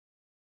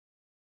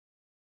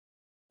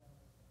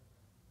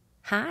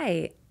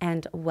Hi,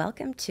 and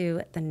welcome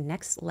to the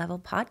Next Level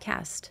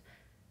podcast.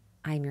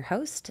 I'm your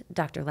host,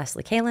 Dr.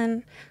 Leslie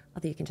Kalin,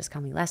 although you can just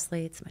call me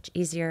Leslie. It's much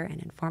easier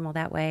and informal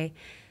that way.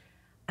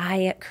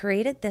 I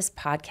created this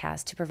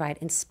podcast to provide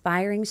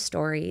inspiring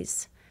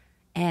stories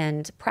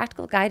and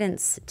practical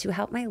guidance to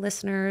help my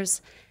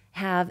listeners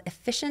have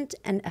efficient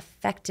and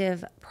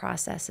effective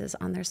processes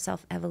on their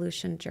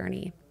self-evolution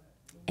journey.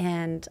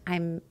 And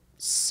I'm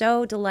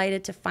so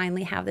delighted to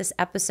finally have this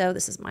episode.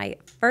 This is my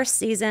first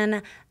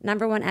season,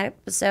 #1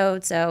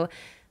 episode. So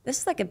this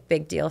is like a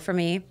big deal for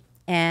me.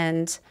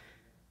 And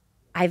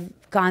I've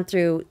gone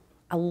through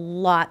a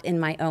lot in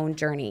my own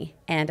journey,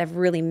 and I've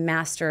really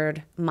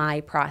mastered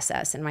my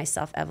process and my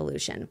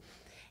self-evolution.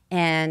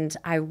 And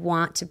I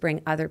want to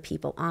bring other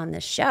people on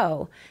this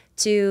show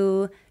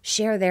to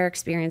share their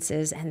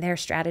experiences and their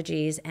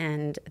strategies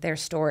and their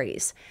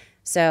stories.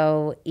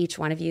 So each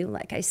one of you,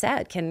 like I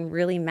said, can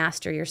really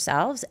master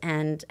yourselves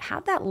and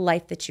have that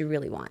life that you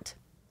really want.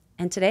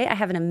 And today I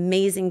have an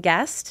amazing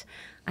guest.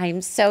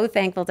 I'm so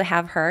thankful to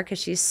have her because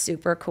she's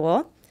super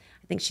cool.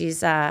 I think she's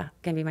going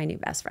to be my new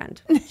best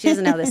friend. She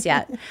doesn't know this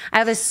yet. I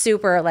have a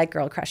super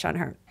girl crush on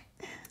her.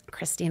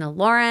 Krystyna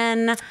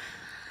Lauren.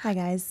 Hi,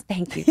 guys.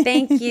 Thank you.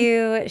 Thank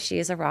you. She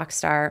is a rock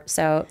star.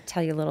 So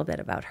tell you a little bit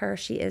about her.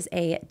 She is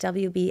a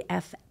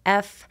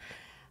WBFF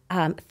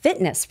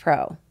Fitness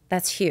Pro.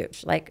 That's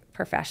huge, like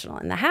professional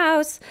in the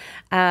house.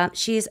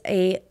 She's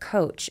a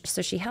coach.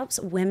 So she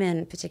helps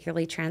women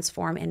particularly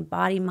transform in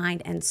body,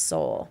 mind, and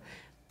soul.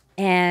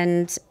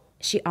 And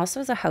she also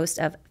is a host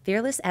of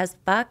Fearless as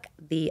Fuck,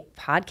 the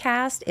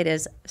podcast. It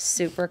is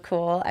super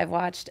cool. I've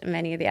watched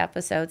many of the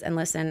episodes and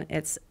listen,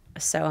 it's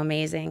so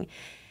amazing.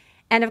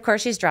 And of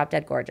course, she's drop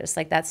dead gorgeous.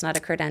 Like that's not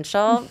a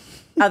credential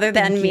other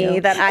than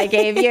me that I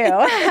gave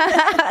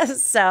you.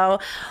 So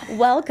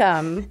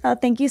welcome.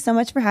 Thank you so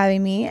much for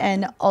having me.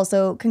 And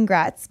also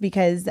congrats,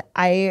 because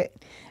I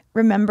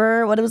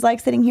remember what it was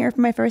like sitting here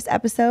for my first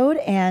episode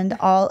and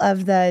all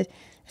of the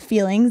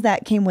feelings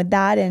that came with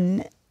that,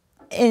 and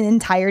an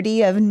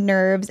entirety of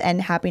nerves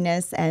and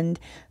happiness and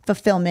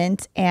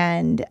fulfillment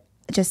and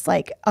just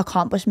like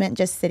accomplishment.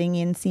 Just sitting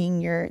in,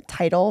 seeing your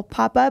title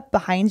pop up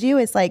behind you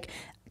is like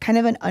kind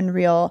of an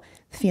unreal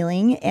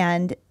feeling.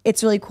 And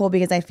it's really cool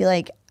because I feel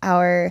like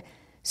our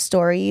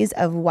stories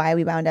of why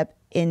we wound up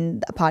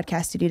in a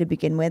podcast studio to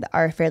begin with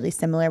are fairly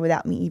similar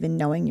without me even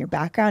knowing your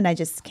background. I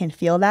just can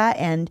feel that.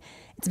 And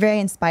it's very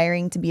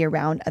inspiring to be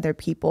around other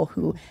people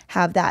who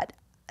have that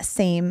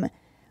same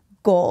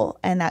goal.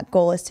 And that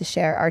goal is to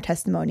share our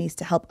testimonies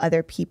to help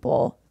other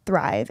people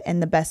thrive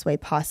in the best way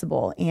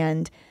possible.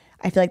 And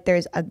I feel like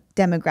there's a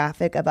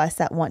demographic of us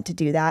that want to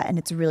do that. And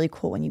it's really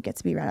cool when you get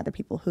to be around other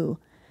people who,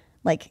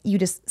 like, you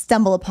just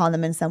stumble upon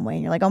them in some way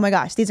and you're like, oh my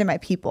gosh, these are my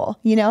people,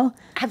 you know?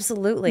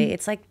 Absolutely.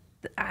 It's like,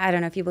 I don't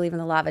know if you believe in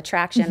the law of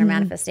attraction or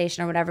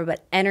manifestation or whatever,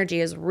 but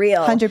energy is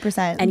real.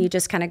 100%. And you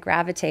just kind of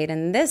gravitate.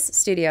 And this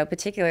studio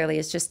particularly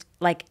is just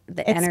like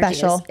the It's energy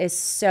special. is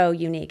so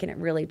unique, and it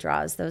really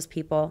draws those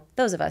people,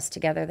 those of us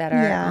together that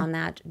are on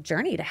that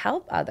journey to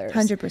help others.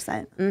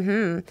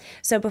 100%.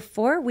 So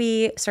before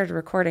we started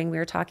recording, we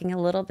were talking a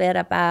little bit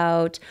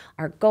about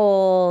our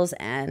goals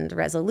and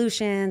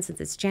resolutions, since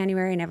it's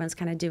January and everyone's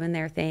kind of doing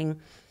their thing.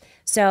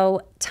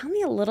 So tell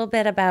me a little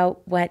bit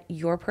about what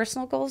your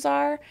personal goals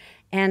are,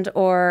 and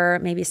or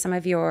maybe some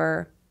of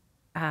your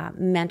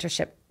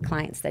mentorship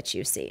clients that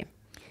you see.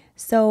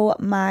 So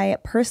my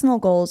personal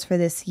goals for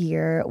this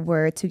year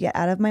were to get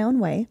out of my own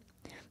way,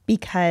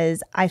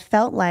 because I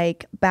felt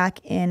like back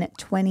in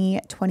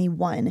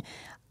 2021,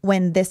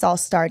 when this all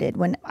started,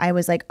 when I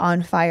was like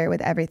on fire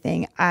with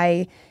everything,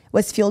 I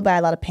was fueled by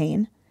a lot of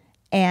pain.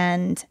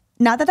 And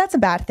not that that's a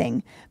bad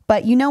thing,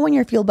 but you know, when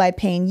you're fueled by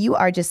pain, you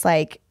are just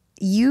like,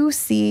 you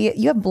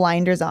have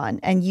blinders on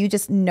and you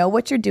just know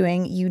what you're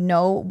doing. You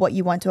know what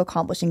you want to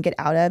accomplish and get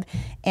out of.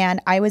 And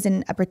I was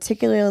in a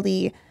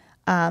particularly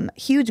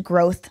huge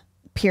growth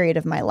period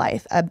of my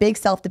life, a big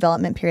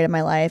self-development period of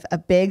my life, a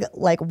big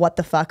like what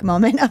the fuck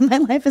moment of my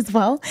life as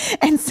well.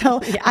 And so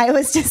I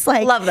was just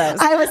like, love those.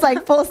 I was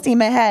like full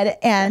steam ahead.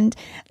 And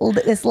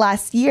this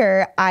last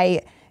year,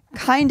 I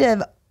kind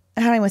of,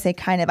 how do I want to say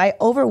kind of, I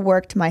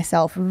overworked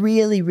myself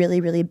really,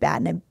 really, really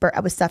bad. And I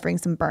was suffering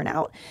some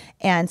burnout.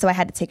 And so I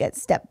had to take a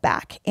step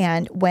back.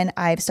 And when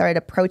I've started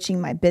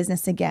approaching my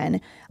business again,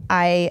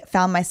 I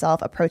found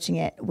myself approaching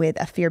it with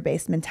a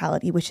fear-based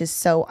mentality, which is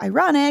so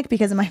ironic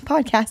because of my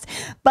podcast.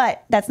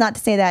 But that's not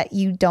to say that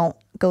you don't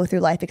go through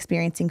life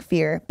experiencing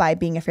fear by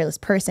being a fearless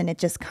person. It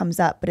just comes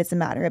up, but it's a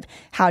matter of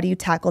how do you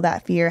tackle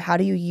that fear? How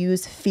do you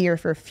use fear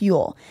for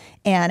fuel?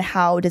 And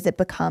how does it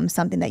become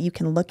something that you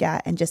can look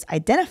at and just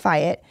identify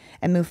it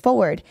and move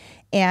forward?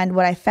 And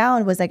what I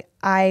found was like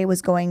I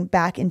was going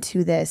back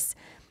into this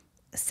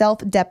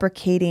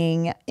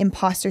self-deprecating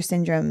imposter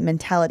syndrome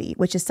mentality,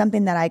 which is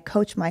something that I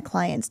coach my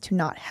clients to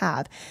not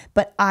have.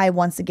 But I,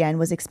 once again,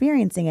 was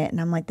experiencing it.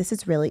 And I'm like, this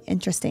is really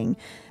interesting,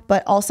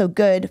 but also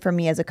good for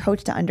me as a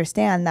coach to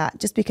understand that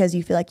just because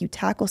you feel like you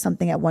tackle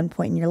something at one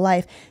point in your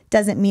life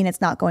doesn't mean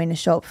it's not going to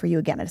show up for you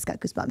again. I just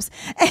got goosebumps.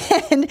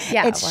 And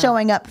it's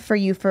showing up for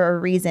you for a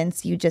reason.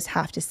 So you just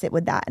have to sit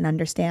with that and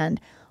understand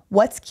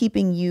what's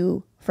keeping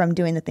you from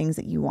doing the things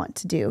that you want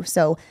to do.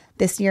 So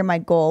this year, my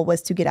goal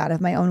was to get out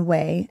of my own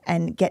way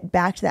and get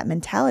back to that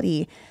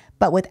mentality,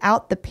 but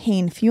without the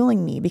pain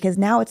fueling me, because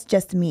now it's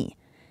just me.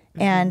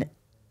 Mm-hmm. And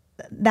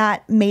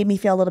that made me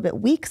feel a little bit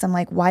weak. So I'm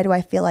like, why do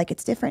I feel like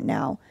it's different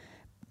now?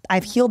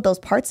 I've healed those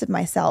parts of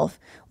myself.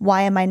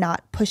 Why am I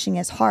not pushing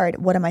as hard?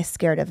 What am I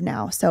scared of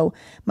now? So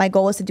my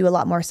goal is to do a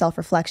lot more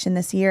self-reflection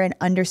this year and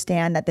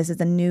understand that this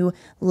is a new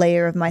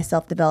layer of my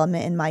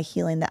self-development and my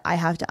healing that I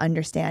have to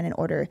understand in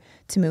order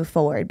to move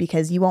forward,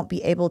 because you won't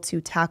be able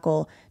to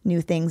tackle new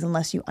things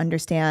unless you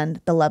understand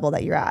the level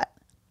that you're at,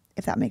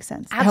 if that makes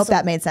sense. I hope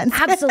that made sense.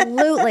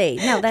 Absolutely.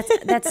 No,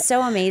 that's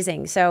so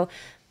amazing. So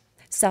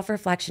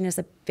self-reflection is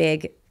a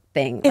big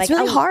thing. It's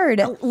really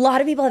hard. A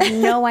lot of people have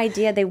no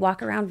idea. They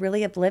walk around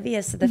really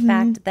oblivious to the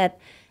fact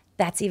that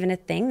that's even a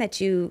thing, that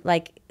you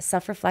like.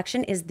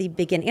 Self-reflection is the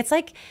beginning. It's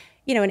like,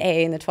 you know, an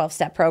AA in the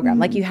 12-step program.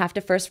 Like you have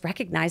to first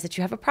recognize that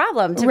you have a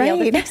problem to be able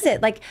to fix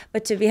it. Like,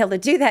 but to be able to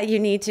do that, you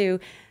need to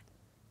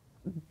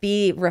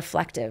be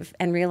reflective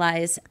and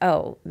realize,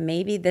 oh,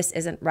 maybe this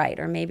isn't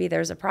right, or maybe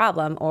there's a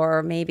problem,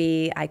 or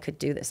maybe I could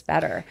do this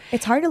better.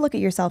 It's hard to look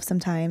at yourself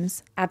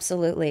sometimes.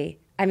 Absolutely.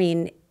 I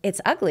mean,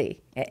 it's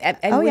ugly. And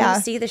when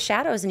you see the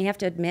shadows and you have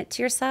to admit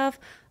to yourself,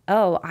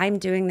 oh, I'm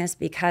doing this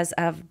because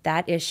of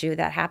that issue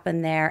that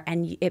happened there.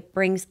 And it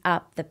brings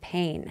up the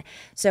pain.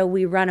 So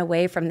we run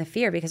away from the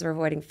fear because we're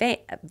avoiding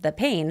the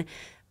pain.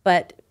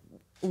 But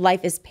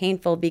life is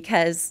painful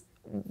because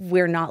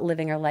we're not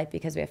living our life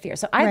because we have fear.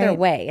 So either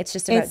way, it's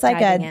just about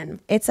diving in.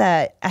 It's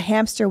a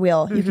hamster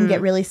wheel you can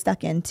get really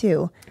stuck in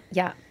too.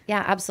 Yeah,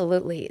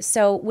 absolutely.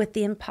 So with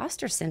the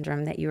imposter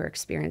syndrome that you were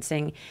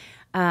experiencing,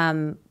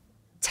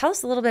 tell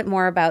us a little bit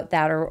more about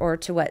that, or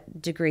to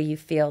what degree you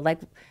feel like,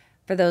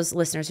 for those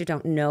listeners who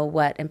don't know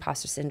what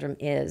imposter syndrome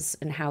is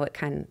and how it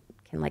can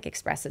like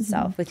express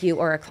itself with you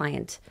or a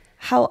client.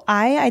 How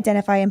I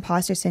identify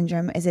imposter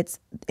syndrome is it's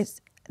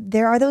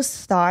there are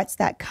those thoughts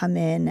that come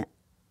in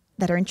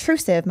that are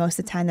intrusive most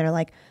of the time, that are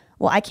like,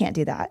 well, I can't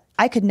do that.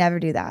 I could never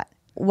do that.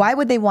 Why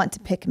would they want to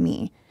pick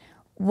me?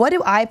 What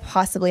do I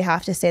possibly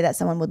have to say that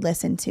someone would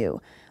listen to?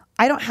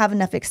 I don't have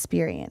enough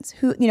experience.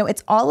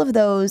 It's all of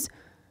those.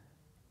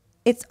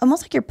 It's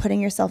almost like you're putting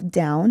yourself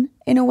down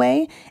in a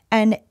way.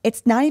 And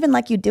it's not even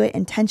like you do it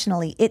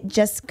intentionally. It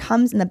just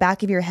comes in the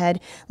back of your head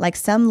like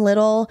some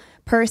little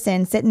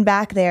person sitting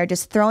back there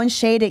just throwing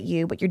shade at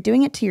you, but you're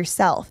doing it to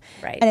yourself.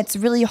 Right. And it's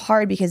really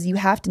hard because you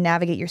have to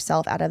navigate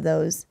yourself out of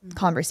those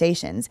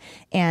conversations.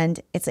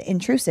 And it's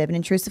intrusive. An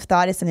intrusive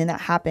thought is something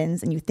that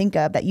happens and you think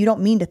of that you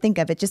don't mean to think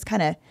of. It just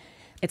kind of...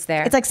 It's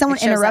there. It's like someone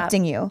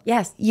interrupting you.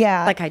 Yes.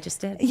 Yeah. Like I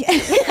just did. Yeah.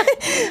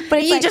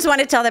 But you just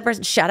want to tell that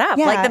person, shut up.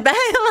 Yeah. Like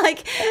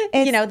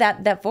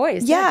that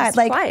voice. Yeah.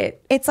 Just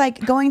quiet. It's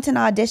like going to an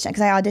audition,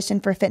 because I audition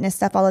for fitness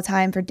stuff all the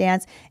time, for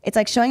dance. It's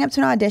like showing up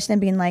to an audition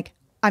and being like,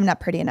 I'm not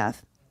pretty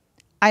enough.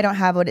 I don't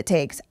have what it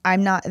takes.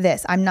 I'm not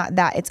this. I'm not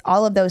that. It's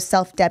all of those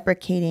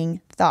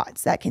self-deprecating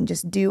thoughts that can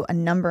just do a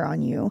number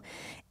on you.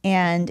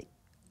 And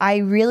I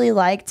really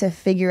like to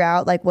figure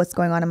out like what's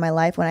going on in my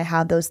life when I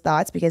have those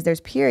thoughts, because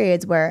there's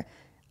periods where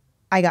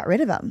I got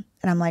rid of them.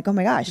 And I'm like, oh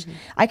my gosh,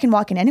 I can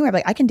walk in anywhere, but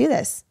like, I can do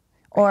this,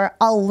 or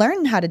I'll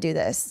learn how to do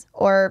this,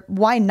 or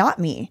why not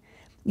me?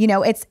 You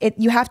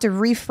have to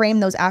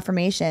reframe those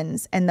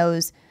affirmations and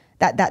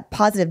that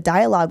positive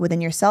dialogue within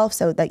yourself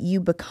so that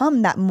you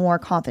become that more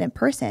confident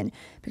person,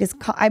 because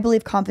I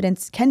believe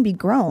confidence can be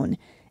grown.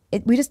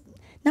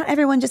 Not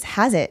everyone just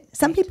has it.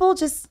 Some people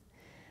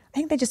I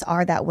think they just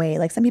are that way.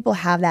 Like some people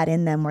have that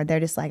in them where they're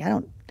just like,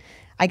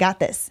 I got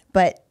this,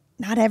 but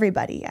not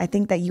everybody. I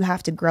think that you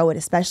have to grow it,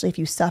 especially if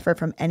you suffer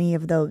from any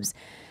of those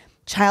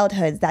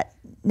childhoods that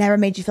never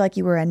made you feel like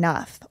you were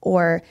enough,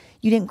 or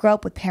you didn't grow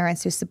up with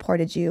parents who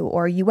supported you,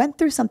 or you went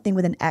through something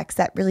with an ex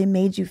that really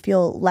made you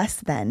feel less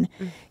than.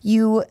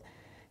 You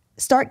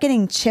start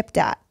getting chipped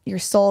at. Your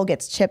soul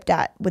gets chipped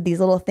at with these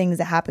little things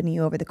that happen to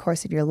you over the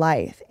course of your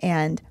life.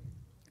 And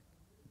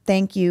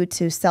thank you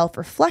to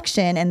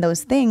self-reflection and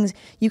those things,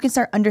 you can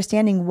start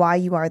understanding why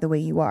you are the way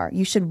you are.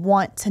 You should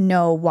want to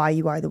know why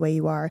you are the way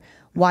you are,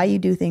 why you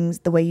do things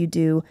the way you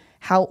do,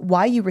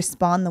 why you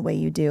respond the way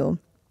you do.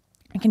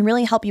 It can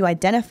really help you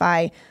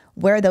identify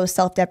where those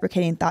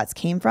self-deprecating thoughts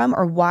came from,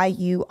 or why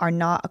you are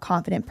not a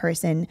confident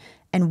person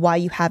and why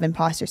you have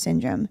imposter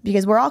syndrome.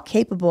 Because we're all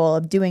capable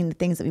of doing the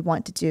things that we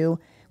want to do.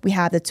 We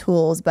have the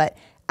tools, but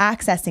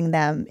accessing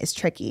them is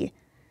tricky.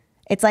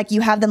 It's like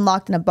you have them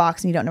locked in a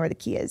box and you don't know where the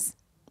key is.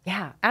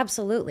 Yeah,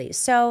 absolutely.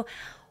 So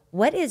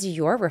what is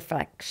your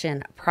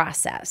reflection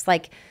process?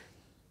 Like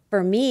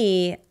for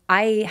me,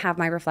 I have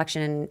my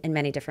reflection in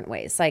many different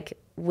ways. Like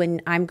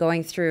when I'm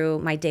going through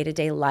my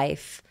day-to-day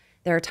life,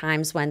 there are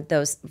times when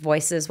those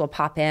voices will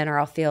pop in, or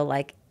I'll feel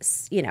like,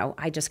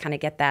 I just kind of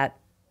get that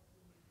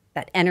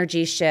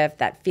energy shift,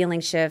 that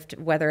feeling shift,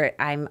 whether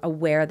I'm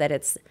aware that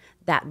it's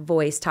that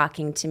voice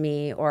talking to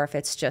me or if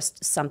it's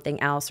just something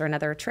else or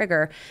another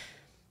trigger.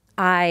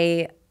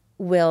 I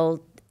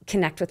will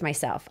connect with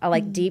myself. I'll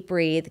deep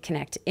breathe,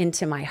 connect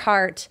into my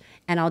heart,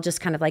 and I'll just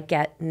kind of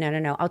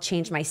no. I'll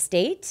change my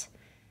state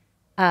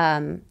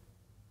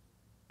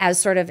as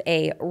sort of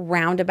a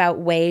roundabout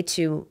way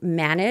to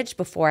manage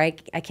before I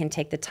can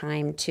take the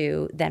time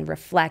to then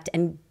reflect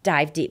and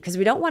dive deep. Because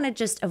we don't want to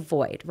just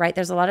avoid, right?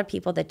 There's a lot of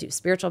people that do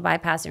spiritual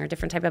bypassing or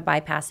different type of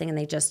bypassing, and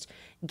they just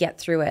get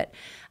through it.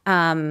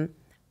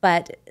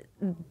 But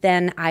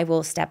then I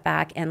will step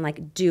back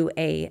and do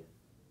a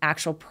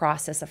actual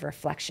process of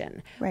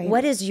reflection. Right.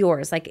 What is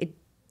yours?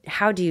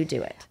 How do you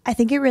do it? I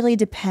think it really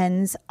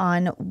depends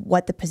on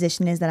what the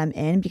position is that I'm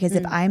in, because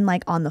if I'm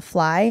on the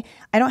fly,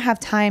 I don't have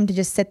time to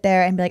just sit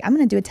there and be like, I'm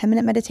going to do a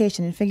 10-minute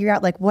meditation and figure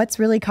out what's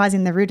really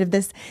causing the root of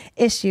this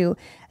issue.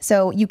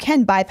 So you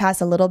can bypass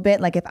a little bit.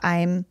 If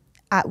I'm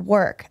at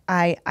work,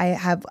 I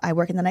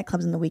work in the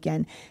nightclubs on the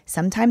weekend.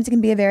 Sometimes it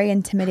can be a very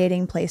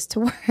intimidating place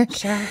to work.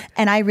 Sure.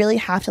 And I really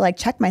have to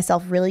check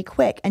myself really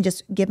quick and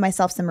just give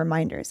myself some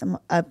reminders.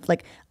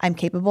 I'm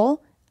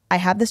capable. I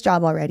have this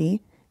job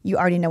already. You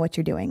already know what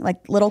you're doing.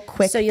 Little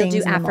quick things. So you'll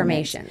do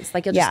affirmations.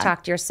 You'll just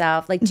talk to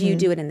yourself. Do you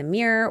do it in the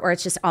mirror, or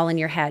it's just all in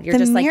your head? You're the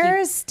just mirror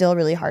is still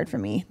really hard for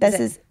me.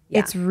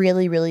 It's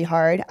really, really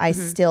hard. I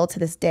still to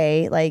this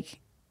day,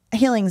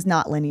 healing's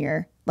not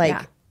linear.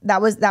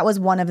 That was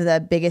one of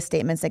the biggest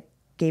statements that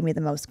gave me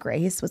the most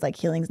grace, was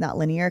healing's not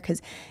linear.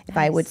 Because if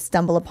I would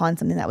stumble upon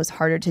something that was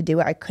harder to do,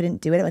 or I couldn't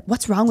do it,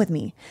 what's wrong with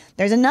me?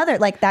 There's another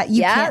that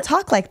you can't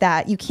talk like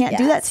that. You can't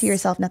do that to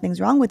yourself.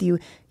 Nothing's wrong with you.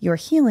 You're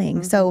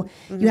healing. So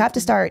you have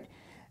to start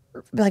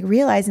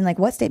realizing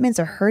what statements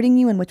are hurting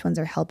you and which ones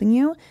are helping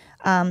you.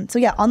 On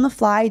the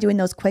fly, doing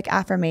those quick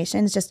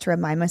affirmations just to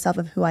remind myself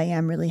of who I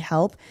am really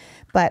help.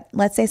 But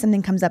let's say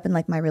something comes up in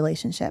my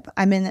relationship.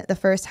 I'm in the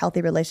first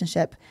healthy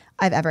relationship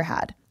I've ever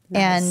had.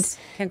 Nice.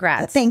 And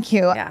congrats. Thank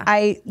you.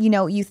 Yeah.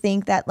 You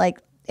think that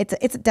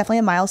it's definitely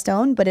a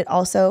milestone, but it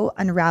also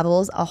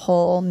unravels a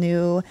whole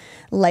new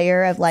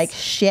layer of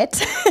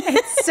shit.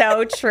 It's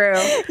so true.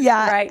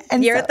 Yeah. Right.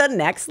 And you're at the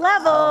next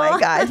level. Oh my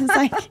God.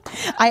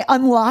 It's I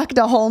unlocked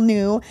a whole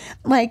new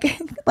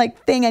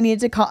thing I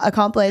needed to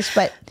accomplish,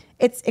 but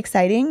it's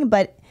exciting.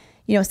 But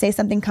say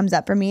something comes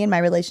up for me in my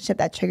relationship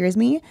that triggers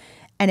me,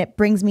 and it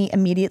brings me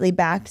immediately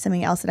back to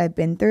something else that I've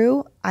been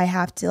through. I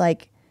have to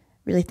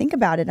really think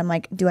about it. I'm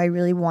do I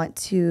really want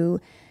to,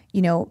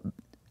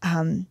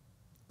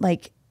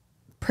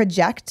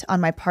 project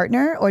on my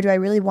partner, or do I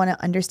really want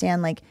to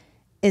understand,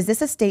 is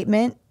this a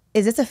statement?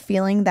 Is this a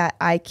feeling that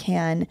I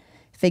can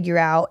figure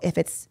out if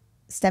it's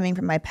stemming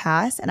from my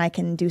past, and I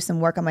can do some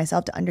work on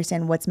myself to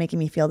understand what's making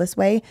me feel this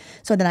way,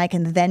 so then I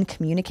can then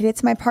communicate it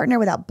to my partner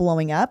without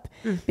blowing up?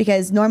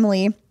 Because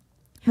normally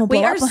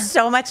we are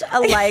so much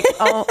alike.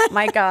 Oh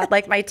my God.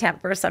 My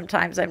temper,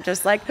 sometimes I'm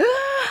just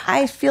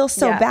I feel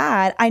so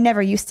bad. I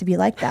never used to be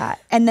like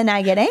that. And then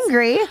I get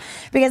angry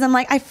because I'm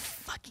I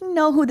fucking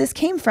know who this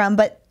came from,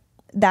 but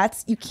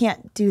you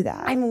can't do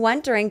that. I'm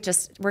wondering,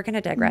 we're going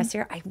to digress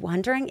here. I'm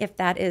wondering if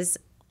that is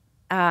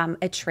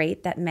a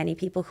trait that many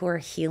people who are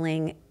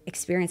healing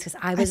experience, because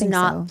I was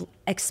not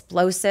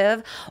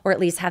explosive, or at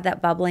least have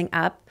that bubbling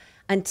up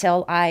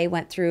until I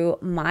went through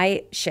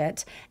my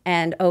shit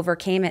and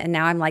overcame it. And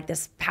now I'm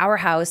this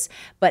powerhouse,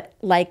 but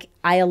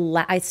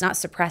it's not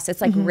suppressed.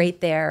 It's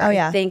right there. Oh,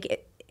 yeah. I think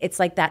it's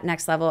that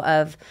next level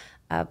of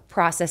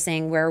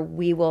processing where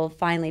we will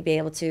finally be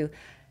able to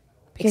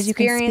because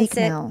experience you can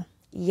speak now.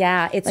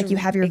 Yeah. It's you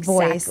have your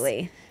voice.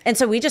 Exactly. And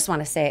so we just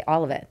want to say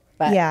all of it.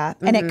 But, yeah.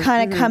 And it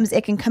kind of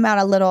it can come out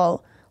a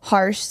little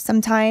harsh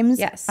sometimes.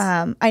 Yes.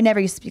 I never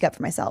used to speak up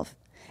for myself.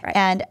 Right.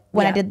 And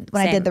when I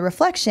did the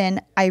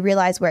reflection, I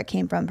realized where it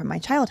came from my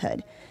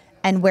childhood,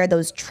 and where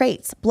those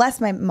traits, bless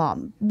my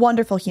mom,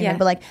 wonderful human,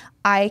 but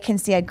I can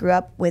see I grew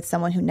up with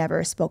someone who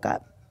never spoke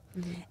up,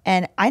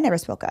 and I never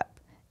spoke up.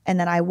 And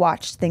then I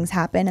watched things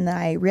happen, and then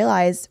I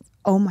realized,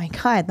 oh my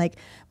God,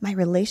 my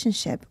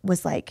relationship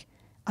was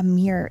a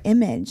mirror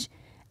image.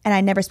 And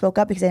I never spoke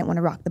up because I didn't want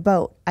to rock the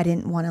boat. I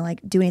didn't want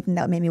to do anything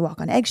that would make me walk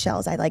on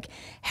eggshells. I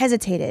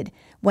hesitated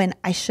when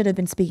I should have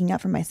been speaking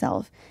up for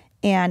myself.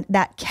 And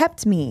that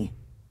kept me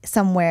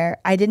somewhere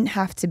I didn't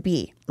have to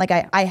be.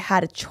 I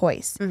had a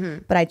choice,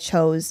 but I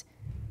chose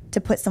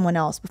to put someone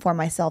else before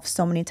myself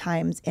so many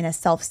times in a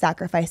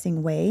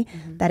self-sacrificing way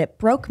that it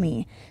broke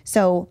me.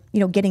 So,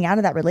 getting out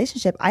of that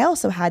relationship, I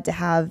also had to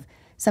have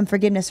some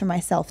forgiveness for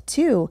myself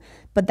too,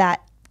 but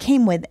that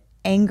came with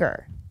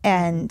anger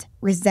and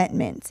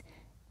resentment,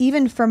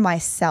 even for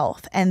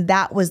myself. And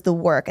that was the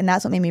work. And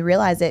that's what made me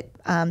realize it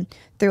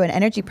through an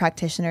energy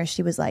practitioner.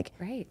 She was like,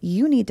 right.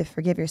 You need to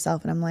forgive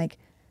yourself. And I'm like,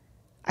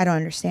 I don't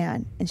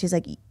understand. And she's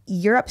like,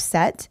 you're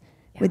upset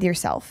with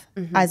yourself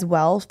as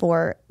well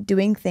for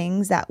doing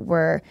things that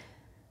were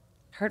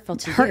hurtful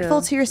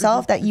to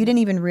yourself, that you didn't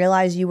even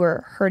realize you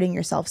were hurting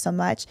yourself so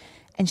much.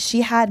 And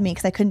she had me,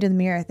 because I couldn't do the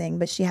mirror thing,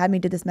 but she had me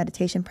do this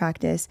meditation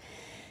practice.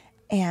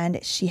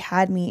 And she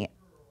had me,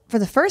 for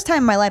the first time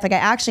in my life, like I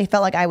actually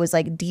felt like I was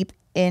like deep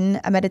in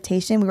a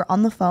meditation. We were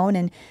on the phone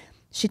and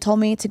she told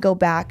me to go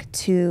back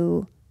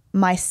to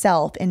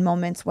myself in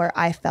moments where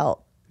I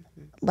felt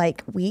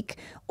like weak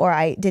or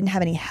I didn't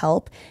have any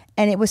help.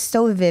 And it was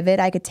so vivid.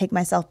 I could take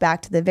myself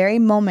back to the very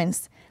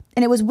moments.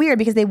 And it was weird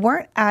because they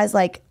weren't as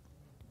like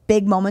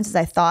big moments as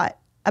I thought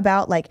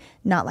about, like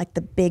not like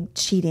the big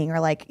cheating or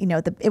like, you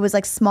know, it was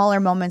like smaller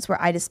moments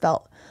where I just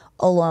felt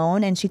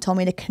alone. And she told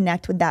me to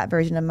connect with that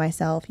version of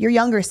myself, your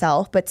younger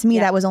self. But to me,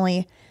 that was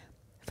only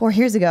 4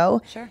 years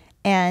ago. Sure.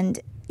 And,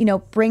 you know,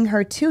 bring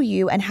her to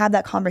you and have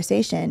that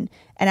conversation.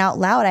 And out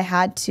loud, I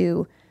had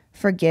to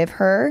forgive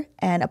her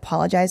and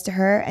apologize to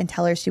her and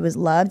tell her she was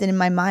loved. And in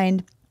my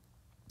mind,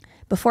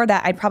 before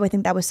that, I'd probably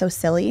think that was so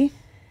silly,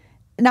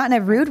 not in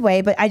a rude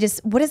way, but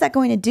what is that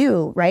going to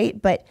do? Right.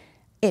 But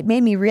it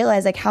made me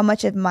realize like how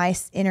much of my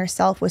inner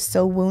self was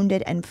so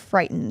wounded and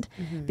frightened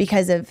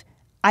because of,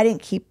 I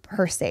didn't keep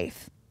her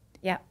safe.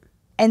 Yeah.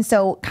 And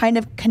so kind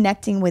of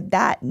connecting with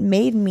that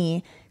made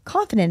me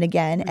confident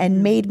again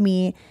and made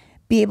me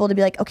be able to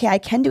be like, okay, I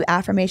can do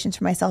affirmations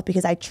for myself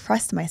because I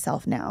trust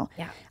myself now.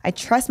 Yeah. I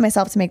trust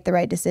myself to make the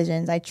right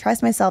decisions. I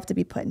trust myself to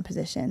be put in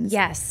positions.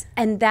 Yes.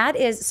 And that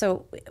is,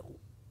 so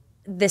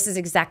this is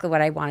exactly what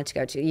I wanted to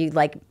go to. You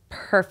like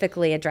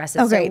perfectly address it.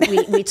 Oh, great.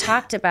 So we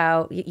talked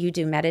about, you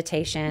do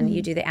meditation,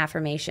 you do the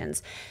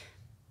affirmations.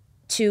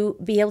 To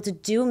be able to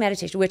do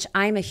meditation, which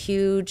I'm a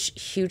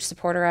huge, huge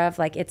supporter of,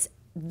 like it's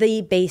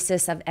the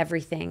basis of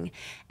everything.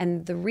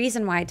 And the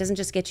reason why it doesn't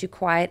just get you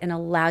quiet and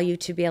allow you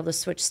to be able to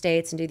switch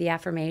states and do the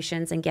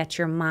affirmations and get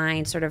your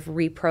mind sort of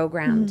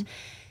reprogrammed,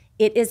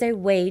 it is a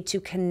way to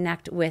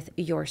connect with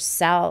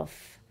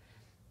yourself.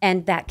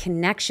 And that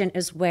connection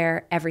is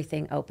where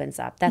everything opens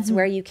up. That's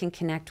where you can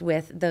connect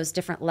with those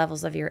different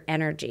levels of your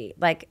energy.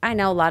 Like I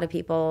know a lot of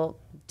people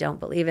don't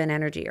believe in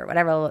energy or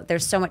whatever.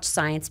 There's so much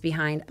science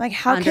behind. Like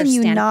how can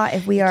you not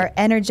if we are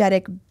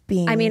energetic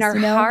beings? I mean, our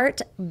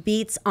heart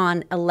beats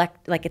on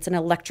like it's an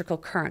electrical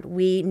current.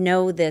 We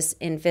know this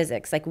in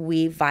physics. Like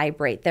we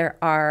vibrate. There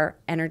are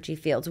energy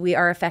fields. We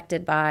are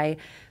affected by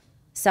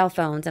cell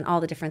phones and all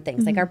the different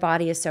things. Like our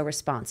body is so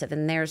responsive,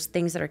 and there's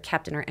things that are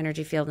kept in our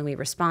energy field and we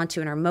respond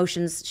to, and our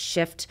emotions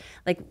shift.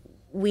 Like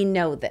we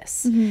know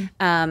this.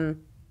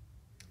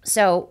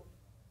 So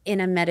in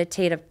a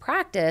meditative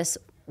practice,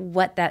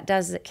 what that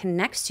does is it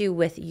connects you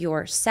with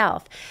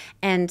yourself.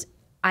 And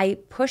I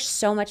push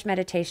so much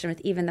meditation with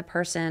even the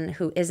person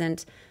who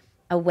isn't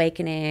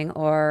awakening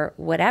or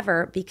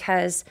whatever,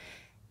 because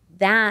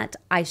that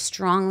I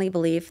strongly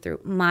believe through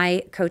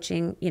my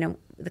coaching, you know,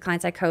 the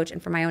clients I coach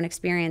and from my own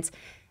experience,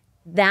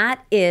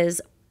 that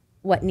is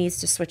what needs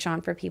to switch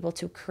on for people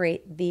to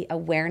create the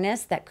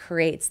awareness that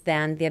creates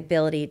then the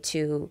ability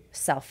to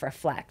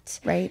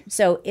self-reflect. Right.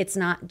 So it's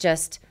not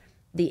just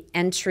the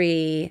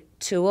entry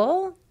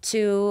tool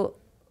to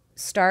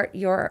start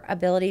your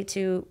ability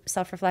to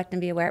self-reflect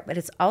and be aware, but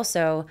it's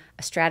also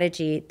a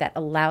strategy that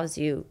allows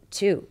you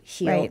to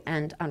heal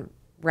and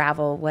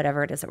unravel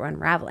whatever it is that we're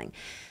unraveling.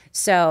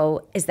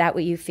 So is that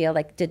what you feel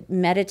like? Did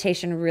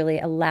meditation really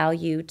allow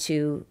you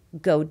to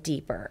go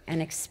deeper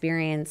and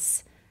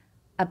experience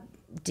a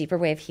deeper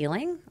way of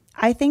healing?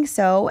 I think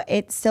so.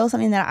 It's still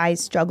something that I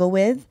struggle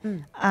with.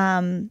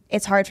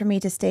 It's hard for me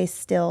to stay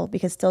still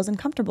because still is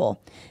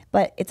uncomfortable,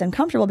 but it's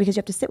uncomfortable because you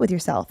have to sit with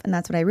yourself. And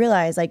that's what I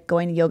realized, like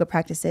going to yoga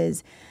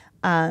practices,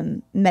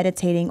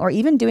 meditating, or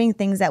even doing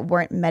things that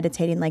weren't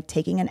meditating, like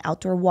taking an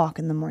outdoor walk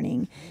in the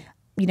morning,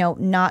 you know,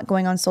 not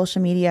going on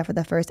social media for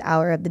the first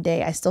hour of the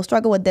day. I still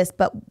struggle with this,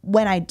 but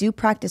when I do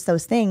practice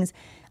those things,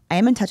 I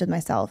am in touch with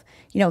myself,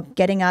 you know,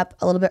 getting up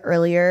a little bit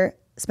earlier,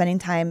 spending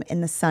time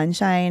in the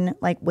sunshine,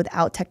 like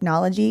without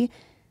technology.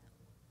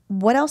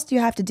 What else do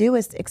you have to do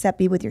except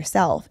be with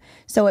yourself?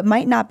 So it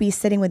might not be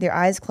sitting with your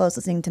eyes closed,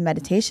 listening to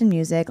meditation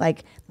music.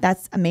 Like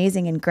that's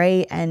amazing and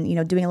great. And, you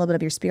know, doing a little bit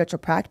of your spiritual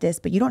practice,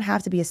 but you don't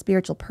have to be a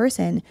spiritual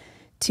person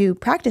to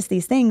practice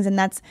these things. And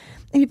that's,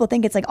 and people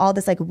think it's like all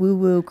this like woo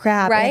woo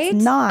crap. Right? And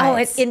it's not. Oh,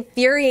 it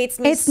infuriates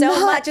me so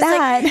much.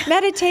 That. It's like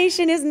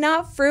meditation is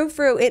not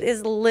frou-frou. It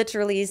is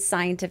literally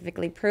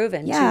scientifically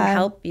proven to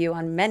help you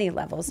on many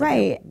levels of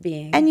your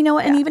being. And you know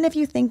what? And even if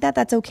you think that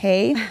that's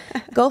okay,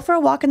 go for a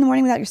walk in the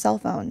morning without your cell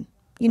phone.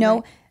 You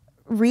know,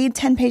 read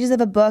 10 pages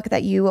of a book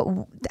that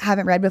you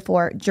haven't read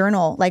before.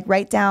 Journal, like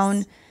write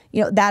down,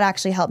 you know, that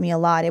actually helped me a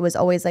lot. It was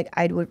always like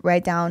I would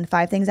write down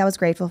 5 things I was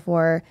grateful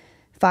for,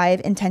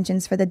 5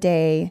 intentions for the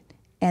day,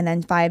 and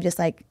then 5 just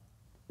like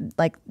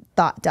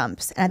thought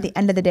dumps. And at the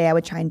end of the day, I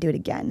would try and do it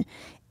again.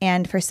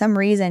 And for some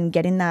reason,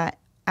 getting that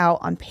out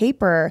on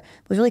paper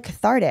was really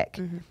cathartic.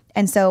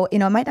 And so, you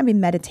know, it might not be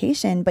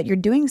meditation, but you're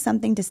doing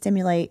something to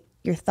stimulate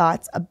your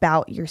thoughts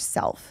about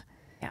yourself.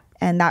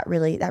 And that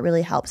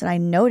really helps. And I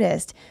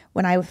noticed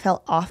when I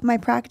fell off my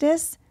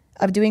practice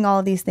of doing all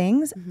of these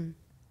things,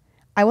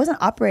 I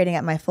wasn't operating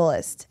at my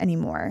fullest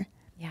anymore.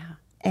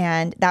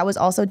 And that was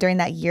also during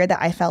that year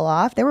that I fell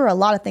off. There were a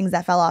lot of things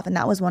that fell off, and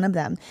that was one of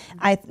them.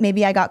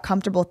 Maybe I got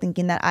comfortable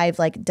thinking that I've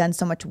like done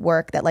so much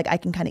work that like I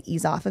can kind of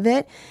ease off of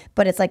it.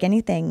 But it's like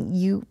anything,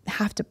 you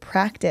have to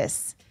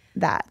practice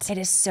that. It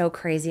is so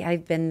crazy.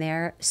 I've been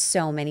there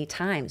so many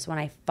times when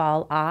I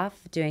fall off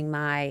doing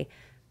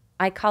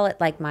I call it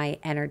like my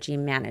energy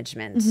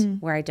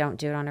management, where I don't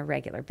do it on a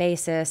regular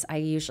basis. I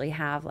usually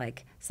have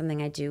like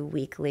something I do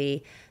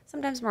weekly,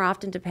 sometimes more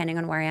often depending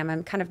on where I am.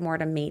 I'm kind of more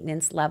at a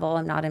maintenance level.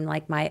 I'm not in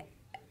like my,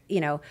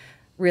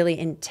 really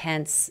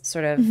intense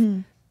sort of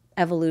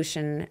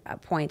evolution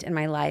point in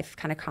my life,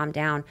 kind of calm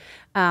down.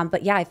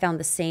 But yeah, I found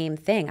the same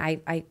thing.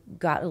 I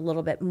got a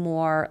little bit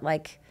more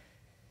like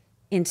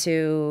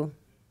into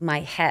my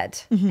head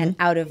and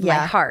out of my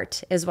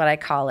heart is what I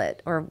call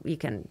it. Or you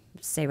can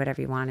say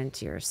whatever you want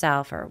into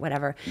yourself or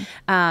whatever.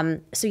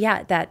 So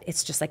yeah, that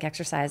it's just like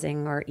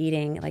exercising or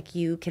eating, like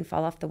you can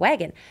fall off the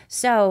wagon.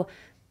 So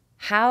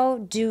how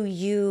do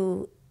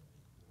you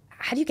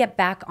get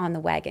back on the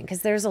wagon?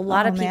 Because there's a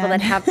lot of people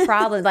that have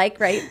problems, like,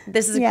 right?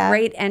 This is a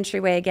great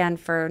entryway again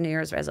for New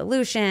Year's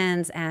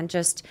resolutions and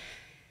just,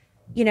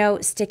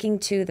 sticking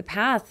to the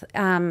path.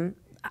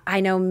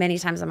 I know many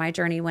times on my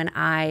journey when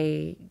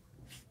I,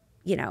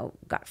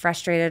 got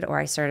frustrated or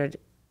I started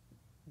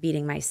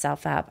beating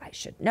myself up, I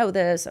should know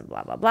this and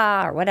blah, blah,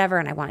 blah, or whatever.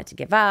 And I wanted to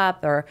give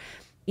up or,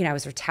 I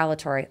was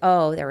retaliatory.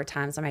 Oh, there were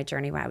times on my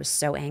journey when I was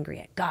so angry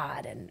at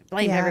God and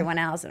blamed everyone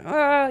else. And,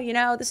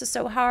 this is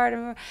so hard.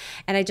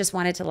 And I just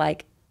wanted to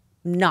like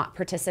not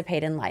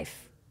participate in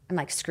life. I'm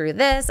like, screw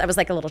this. I was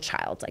like a little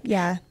child. Like,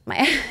 I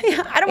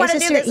don't want to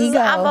do this. This is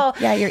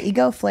awful. Yeah, your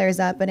ego flares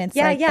up and it's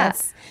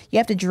you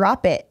have to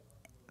drop it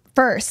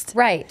first.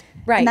 Right.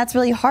 And that's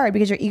really hard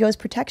because your ego is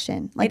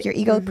protection. Like your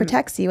ego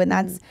protects you, and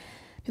that's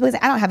people say,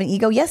 I don't have an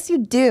ego. Yes, you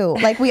do.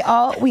 Like we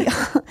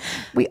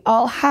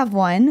all have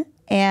one,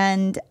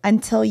 and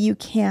until you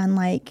can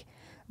like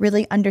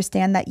really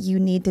understand that you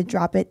need to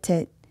drop it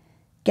to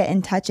get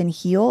in touch and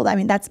heal. I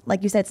mean, that's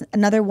like you said, it's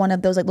another one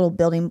of those like little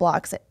building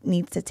blocks that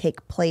needs to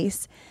take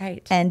place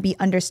and be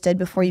understood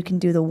before you can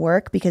do the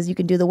work, because you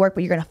can do the work,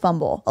 but you're going to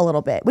fumble a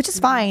little bit, which is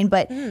fine,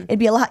 but it'd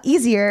be a lot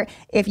easier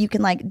if you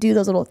can like do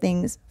those little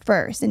things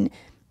first. And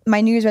my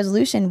New Year's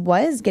resolution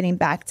was getting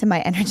back to my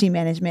energy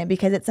management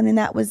because it's something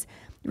that was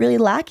really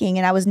lacking.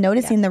 And I was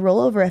noticing the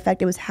rollover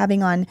effect it was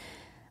having on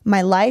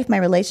my life, my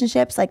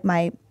relationships, like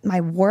my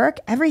work,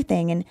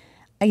 everything. And,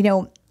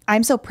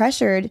 I'm so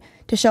pressured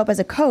to show up as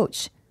a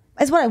coach.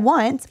 That's what I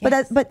want. But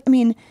I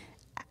mean,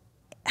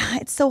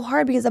 it's so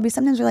hard because there'll be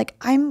sometimes you're like,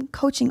 I'm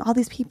coaching all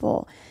these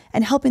people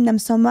and helping them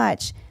so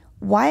much.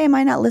 Why am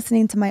I not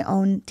listening to my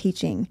own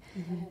teaching?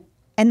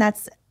 And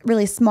that's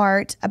really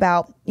smart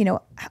about,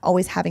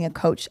 always having a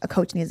coach. A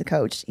coach needs a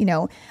coach.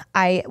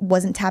 I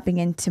wasn't tapping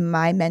into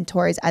my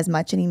mentors as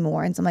much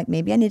anymore. And so I'm like,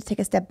 maybe I need to take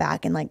a step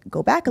back and like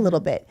go back a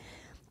little bit,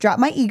 drop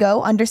my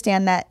ego,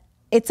 understand that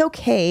it's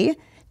okay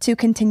to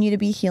continue to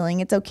be healing.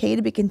 It's okay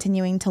to be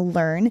continuing to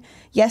learn.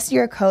 Yes,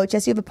 you're a coach.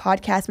 Yes, you have a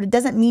podcast, but it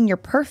doesn't mean you're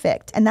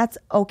perfect. And that's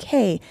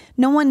okay.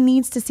 No one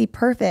needs to see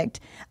perfect.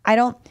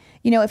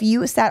 If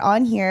you sat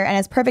on here and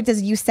as perfect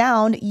as you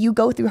sound, you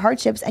go through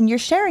hardships and you're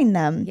sharing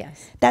them.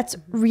 Yes. That's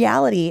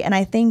reality. And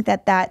I think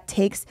that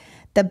takes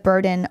the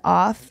burden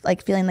off,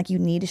 like feeling like you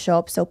need to show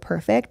up so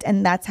perfect.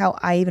 And that's how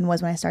I even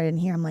was when I started in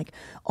here. I'm like,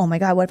 oh my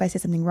God, what if I say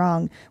something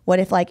wrong? What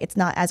if like it's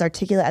not as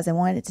articulate as I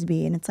wanted it to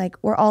be? And it's like,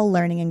 we're all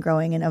learning and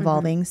growing and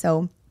evolving.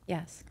 So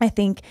yes, I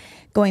think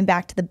going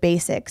back to the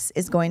basics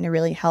is going to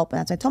really help. And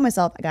that's what I told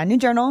myself. I got a new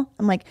journal.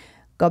 I'm like,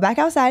 go back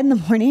outside in the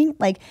morning,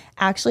 like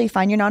actually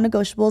find your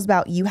non-negotiables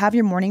about you have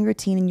your morning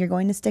routine and you're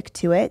going to stick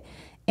to it.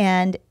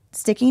 And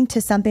sticking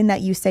to something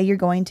that you say you're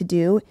going to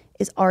do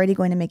is already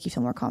going to make you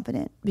feel more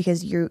confident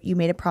because you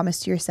made a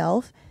promise to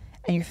yourself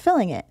and you're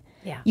fulfilling it.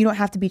 Yeah. You don't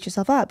have to beat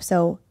yourself up.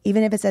 So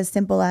even if it's as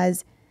simple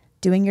as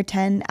doing your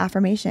 10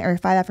 affirmation or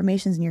 5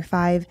 affirmations and your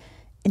 5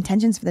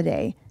 intentions for the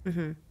day,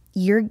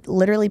 you're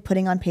literally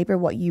putting on paper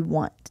what you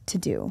want to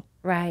do.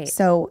 Right.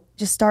 So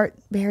just start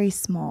very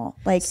small,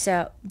 like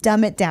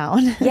dumb it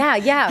down.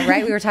 Yeah.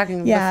 Right. We were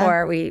talking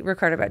before we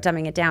recorded about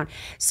dumbing it down.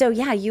 So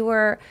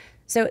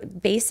so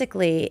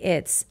basically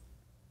it's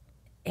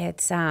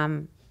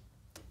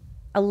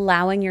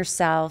allowing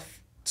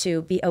yourself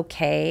to be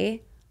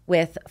okay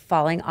with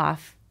falling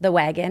off the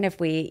wagon if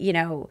we,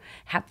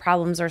 have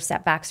problems or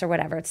setbacks or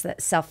whatever. It's the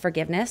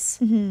self-forgiveness,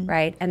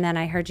 right? And then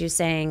I heard you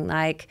saying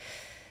like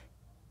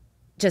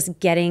just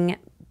getting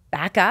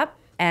back up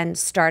and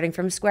starting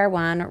from square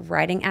one,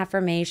 writing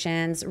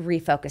affirmations,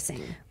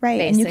 refocusing. Right.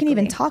 Basically. And you can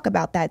even talk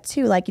about that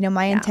too. Like,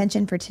 my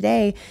intention for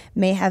today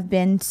may have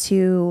been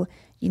to,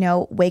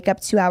 wake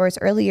up 2 hours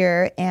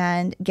earlier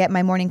and get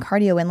my morning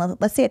cardio in.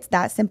 Let's say it's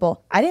that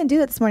simple. I didn't do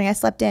that this morning. I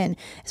slept in.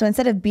 So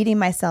instead of beating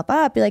myself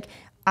up, be like,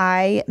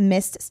 I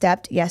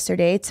misstepped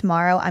yesterday.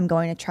 Tomorrow I'm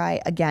going to try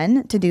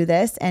again to do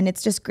this. And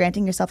it's just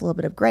granting yourself a little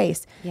bit of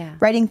grace. Yeah.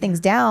 Writing things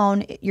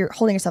down, you're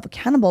holding yourself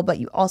accountable, but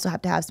you also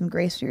have to have some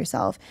grace for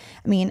yourself.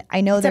 I mean,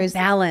 I know there's a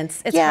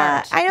balance. It's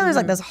hard. I know there's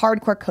like those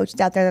hardcore coaches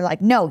out there that are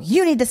like, no,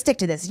 you need to stick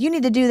to this. You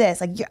need to do this.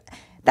 Like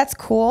that's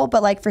cool.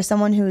 But like for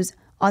someone who's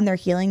on their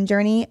healing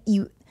journey,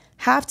 you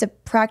have to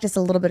practice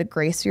a little bit of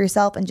grace for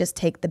yourself and just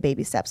take the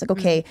baby steps. Like,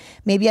 okay,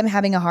 maybe I'm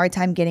having a hard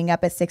time getting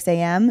up at 6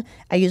 a.m.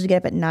 I usually get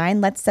up at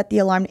 9. Let's set the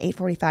alarm to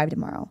 8:45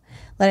 tomorrow.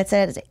 Let it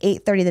set it to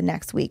 8:30 the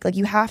next week. Like,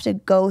 you have to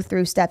go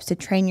through steps to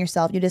train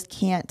yourself. You just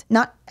can't.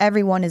 Not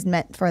everyone is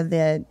meant for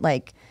the,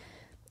 like,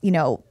 you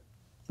know,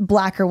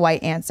 black or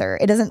white answer.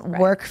 It doesn't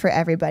work for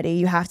everybody.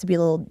 You have to be a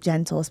little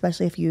gentle,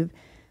 especially if you're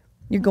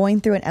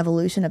going through an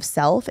evolution of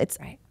self. It's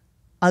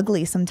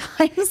ugly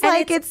sometimes.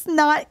 Like, it's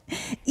not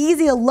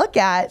easy to look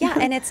at. Yeah,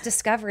 and it's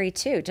discovery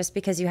too. Just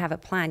because you have a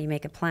plan, you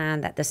make a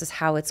plan that this is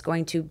how it's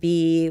going to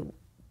be,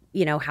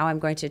 you know, how I'm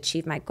going to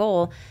achieve my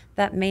goal,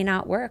 that may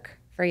not work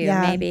for you.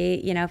 Yeah.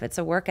 Maybe, you know, if it's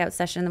a workout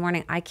session in the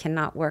morning, I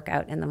cannot work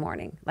out in the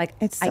morning. Like,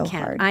 it's so I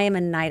can't. hard. I am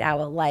a night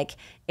owl. Like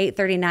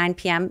 8:30, 9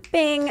 p.m.,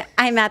 bing,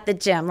 I'm at the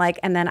gym. Like,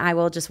 and then I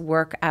will just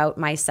work out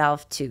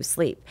myself to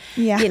sleep.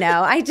 Yeah. You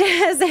know,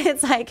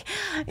 it's like,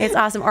 it's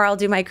awesome. Or I'll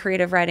do my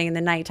creative writing in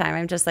the nighttime.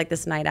 I'm just like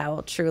this night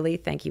owl. Truly.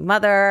 Thank you,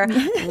 mother.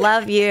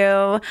 Love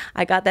you.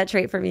 I got that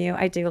trait from you.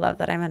 I do love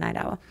that I'm a night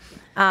owl.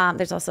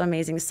 There's also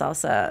amazing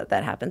salsa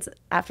that happens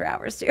after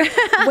hours too.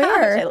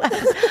 Where?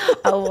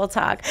 Oh, we'll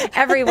talk.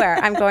 Everywhere.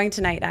 I'm going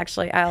tonight,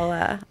 actually.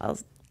 I'll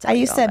I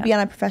used to be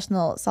on a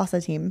professional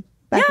salsa team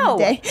back in the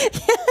day.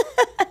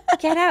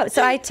 Get out.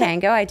 So I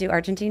tango. I do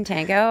Argentine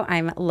tango.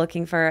 I'm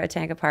looking for a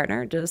tango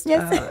partner, just,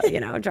 you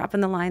know,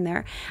 dropping the line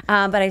there.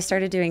 But I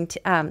started doing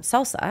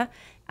salsa.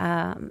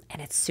 And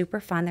it's super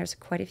fun. There's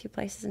quite a few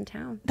places in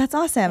town. That's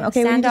awesome.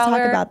 Okay, we need to talk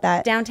about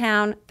that.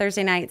 Downtown,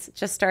 Thursday nights,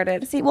 just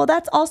started. See, well,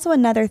 that's also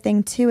another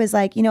thing too, is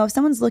like, you know, if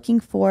someone's looking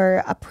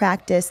for a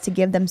practice to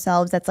give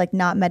themselves that's like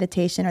not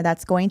meditation, or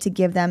that's going to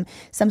give them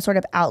some sort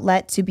of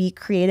outlet to be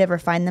creative or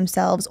find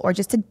themselves, or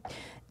just to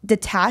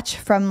detach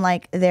from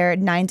like their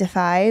 9 to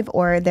 5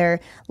 or their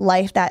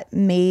life that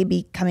may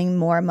be becoming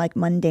more like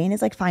mundane,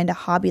 is like find a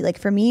hobby. Like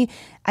for me,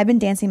 I've been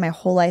dancing my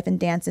whole life, and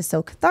dance is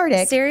so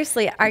cathartic.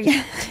 Seriously, are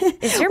you?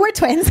 We're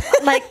twins.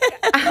 Like,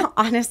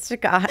 honest to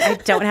God, I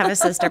don't have a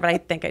sister, but I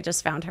think I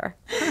just found her.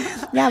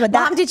 Yeah, but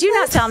Mom, did you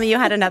not tell me you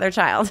had another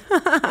child?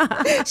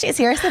 She's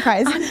here,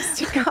 surprise. Honest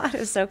to God,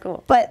 it's so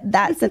cool. But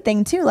that's the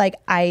thing too. Like,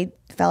 I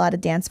fell out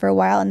of dance for a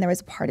while, and there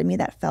was a part of me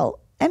that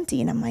felt empty,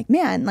 and I'm like,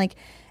 man, like,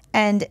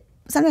 and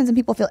sometimes when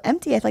people feel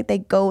empty, I feel like they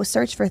go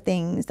search for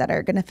things that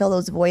are going to fill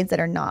those voids that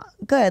are not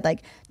good,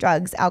 like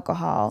drugs,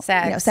 alcohol,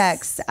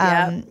 sex,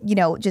 you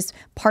know, just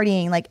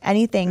partying, like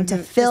anything to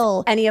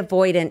fill. Just any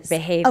avoidant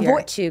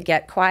behavior to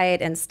get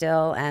quiet and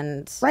still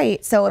and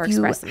right. So if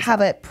you have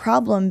a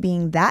problem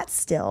being that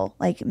still,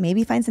 like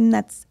maybe find something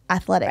that's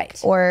athletic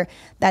or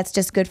that's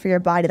just good for your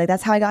body. Like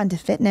that's how I got into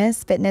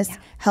fitness. Fitness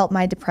helped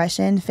my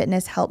depression.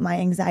 Fitness helped my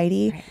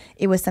anxiety. Right.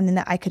 It was something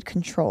that I could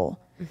control.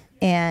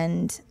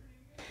 And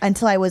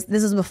until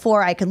this was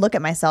before I could look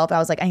at myself, I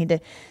was like, I need to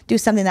do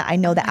something that I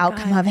know the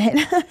outcome of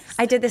it.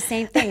 I did the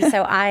same thing.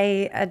 So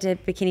I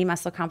did bikini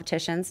muscle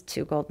competitions,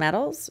 2 gold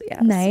medals.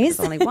 Yes, nice. It was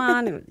only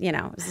one, you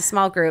know, it was a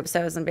small group,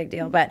 so it wasn't a big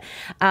deal. But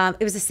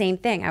it was the same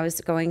thing. I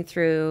was going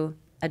through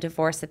a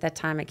divorce at that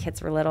time. My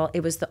kids were little.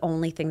 It was the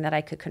only thing that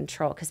I could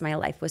control because my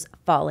life was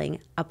falling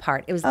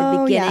apart. It was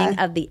the beginning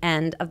of the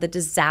end of the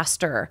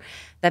disaster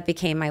that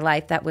became my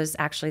life. That was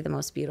actually the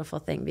most beautiful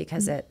thing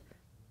because it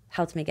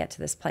helped me get to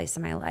this place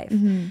in my life,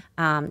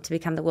 to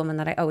become the woman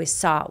that I always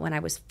saw. When I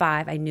was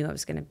 5, I knew I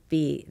was going to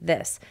be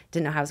this.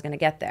 Didn't know how I was going to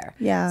get there.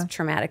 Yeah. It's a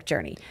traumatic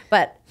journey.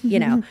 But, you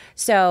know,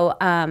 so,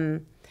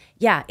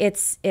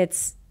 it's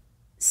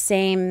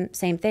same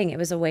thing. It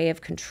was a way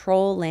of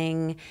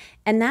controlling,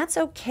 and that's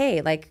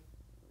okay. Like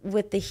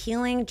with the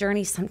healing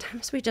journey,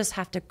 sometimes we just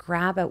have to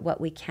grab at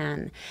what we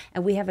can,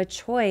 and we have a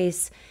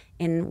choice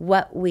in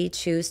what we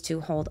choose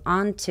to hold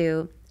on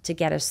to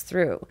get us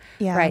through,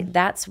 right?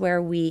 That's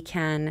where we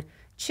can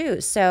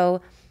choose.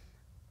 So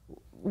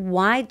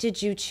why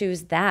did you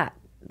choose that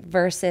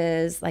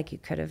versus like you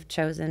could have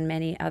chosen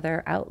many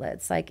other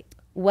outlets? Like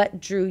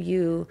what drew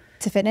you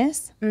to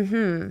fitness?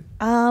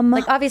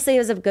 Like obviously it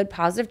was a good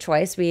positive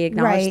choice. We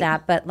acknowledge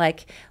that, but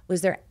like, was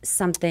there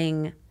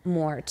something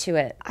more to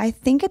it? I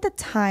think at the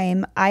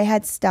time I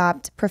had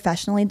stopped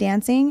professionally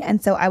dancing.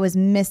 And so I was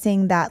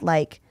missing that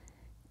like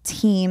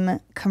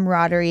team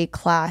camaraderie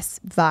class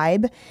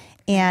vibe.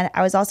 And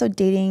I was also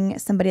dating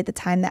somebody at the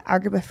time that our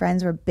group of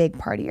friends were big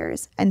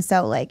partiers. And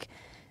so like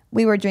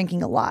we were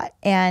drinking a lot.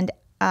 And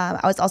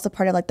I was also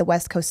part of like the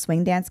West Coast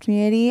swing dance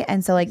community.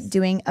 And so like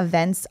doing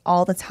events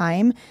all the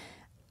time,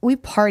 we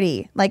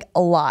party like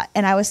a lot.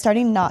 And I was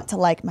starting not to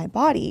like my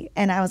body.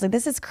 And I was like,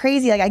 this is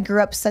crazy. Like I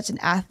grew up such an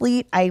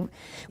athlete. I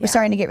was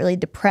starting to get really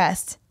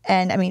depressed.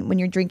 And I mean, when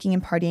you're drinking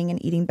and partying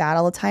and eating bad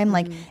all the time,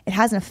 like it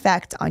has an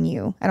effect on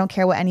you. I don't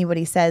care what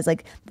anybody says.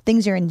 Like the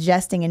things you're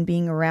ingesting and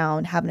being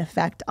around have an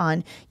effect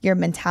on your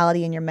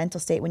mentality and your mental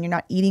state. When you're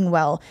not eating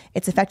well,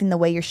 it's affecting the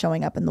way you're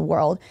showing up in the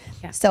world.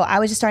 Yeah. So I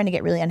was just starting to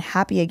get really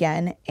unhappy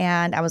again.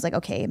 And I was like,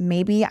 okay,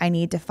 maybe I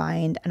need to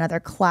find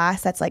another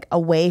class that's like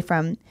away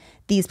from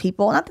these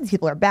people. Not that these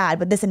people are bad,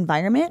 but this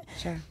environment.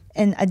 Sure.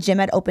 And a gym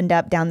had opened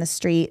up down the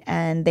street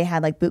and they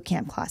had like boot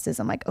camp classes.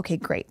 I'm like, okay,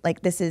 great.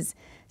 Like this is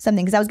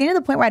something. Because I was getting to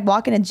the point where I'd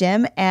walk in a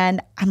gym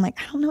and I'm like,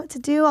 I don't know what to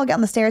do. I'll get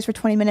on the stairs for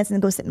 20 minutes and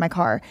then go sit in my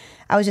car.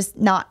 I was just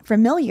not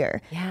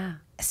familiar. Yeah.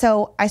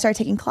 So I started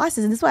taking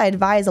classes. And this is what I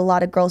advise a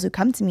lot of girls who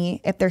come to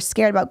me. If they're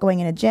scared about going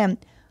in a gym,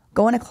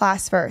 go in a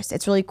class first.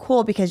 It's really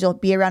cool because you'll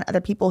be around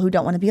other people who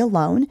don't want to be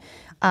alone.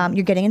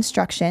 You're getting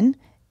instruction.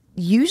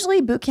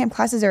 Usually boot camp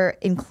classes are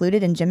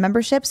included in gym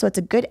membership. So it's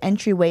a good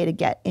entry way to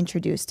get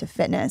introduced to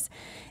fitness.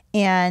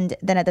 And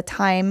then at the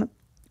time,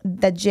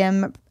 the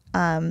gym,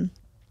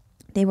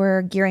 they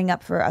were gearing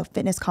up for a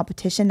fitness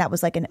competition that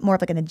was like more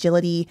of like an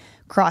agility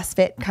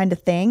CrossFit kind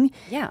of thing.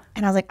 Yeah.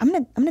 And I was like, I'm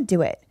gonna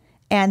do it.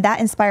 And that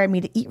inspired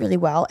me to eat really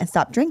well and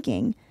stop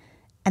drinking.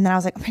 And then I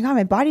was like, oh my God,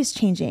 my body's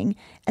changing.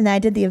 And then I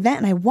did the event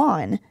and I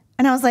won.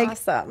 And I was like,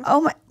 awesome.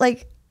 Oh my,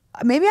 like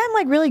maybe I'm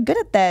like really good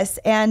at this.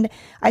 And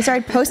I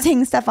started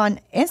posting stuff on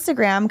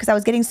Instagram because I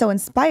was getting so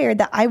inspired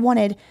that I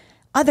wanted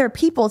other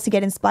people to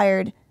get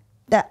inspired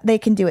that they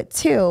can do it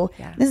too.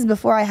 Yeah. This is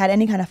before I had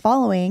any kind of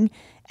following.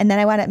 And then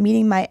I wound up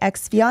meeting my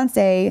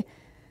ex-fiance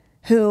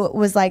who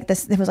was like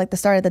this, it was like the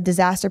start of the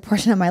disaster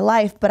portion of my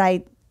life. But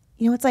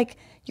it's like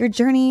your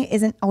journey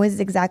isn't always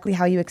exactly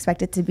how you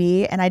expect it to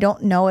be. And I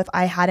don't know if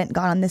I hadn't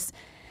gone on this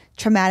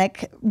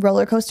traumatic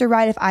roller coaster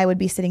ride, if I would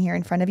be sitting here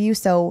in front of you.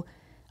 So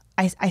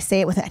I take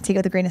it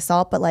with a grain of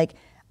salt, but like,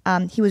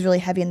 he was really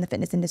heavy in the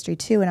fitness industry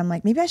too. And I'm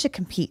like, maybe I should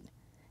compete.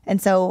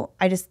 And so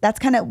that's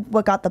kind of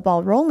what got the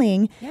ball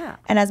rolling. Yeah.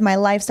 And as my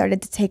life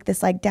started to take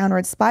this like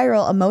downward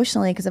spiral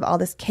emotionally because of all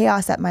this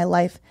chaos that my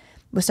life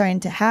was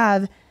starting to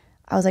have,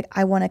 I was like,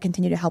 I want to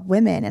continue to help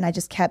women. And I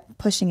just kept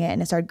pushing it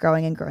and it started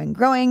growing and growing and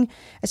growing.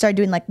 I started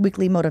doing like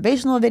weekly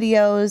motivational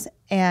videos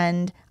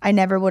and I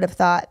never would have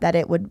thought that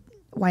it would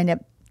wind up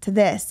to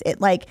this.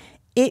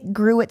 It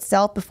grew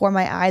itself before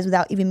my eyes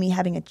without even me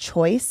having a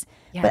choice.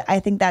 Yeah. But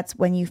I think that's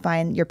when you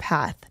find your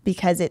path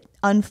because it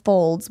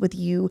unfolds with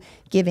you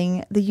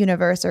giving the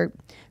universe or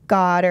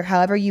God or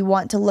however you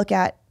want to look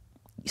at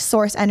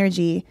source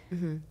energy,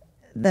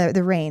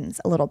 the reins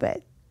a little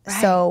bit.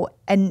 Right. So,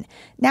 and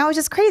now it's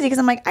just crazy because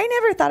I'm like, I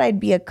never thought I'd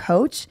be a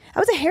coach. I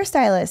was a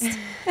hairstylist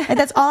and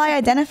that's all I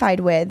identified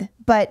with.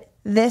 But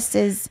this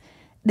is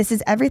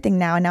everything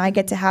now. And now I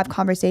get to have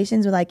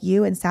conversations with like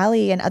you and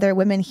Sally and other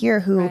women here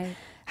who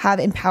have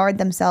empowered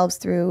themselves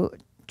through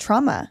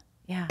trauma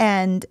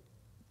and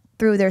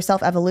through their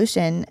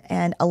self-evolution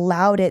and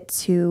allowed it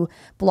to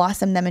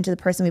blossom them into the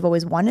person we've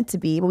always wanted to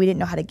be, but we didn't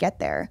know how to get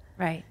there.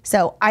 Right.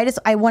 So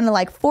I want to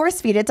like force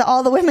feed it to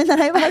all the women that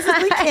I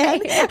possibly can.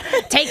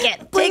 Take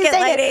it. Please take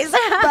it, ladies.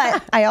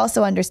 But I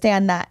also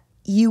understand that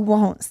you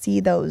won't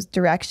see those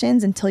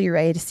directions until you're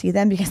ready to see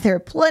them because there are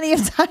plenty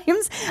of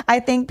times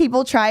I think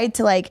people tried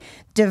to like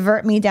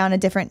divert me down a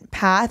different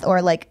path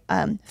or like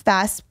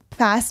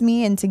fast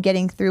me into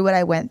getting through what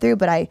I went through.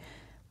 But I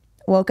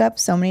woke up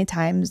so many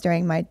times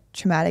during my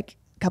traumatic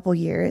couple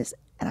years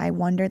and I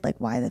wondered like,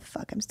 why the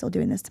fuck I'm still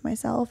doing this to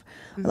myself?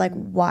 Or like,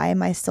 why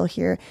am I still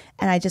here?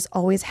 And I just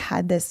always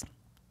had this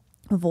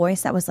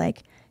voice that was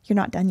like, you're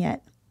not done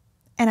yet.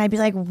 And I'd be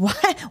like,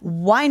 what?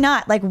 Why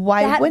not? Like,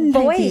 why that wouldn't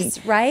voice,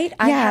 I be? Right? Yeah.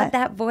 I had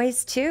that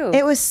voice too.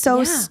 It was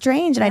so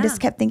strange. And I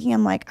just kept thinking,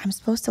 I'm like, I'm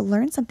supposed to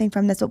learn something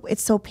from this. But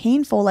it's so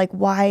painful. Like,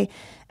 why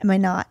am I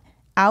not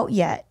out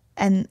yet?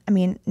 And I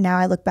mean, now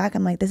I look back,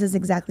 I'm like, this is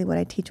exactly what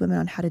I teach women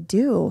on how to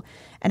do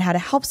and how to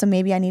help. So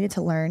maybe I needed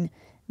to learn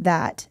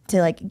that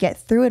to like get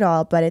through it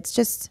all. But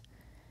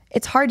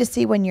it's hard to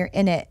see when you're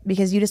in it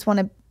because you just want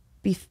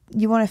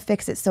to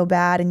fix it so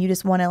bad. And you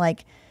just want to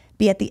like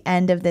be at the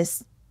end of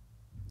this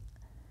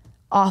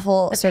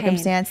awful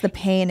circumstance. The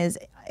pain is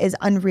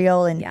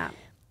unreal. And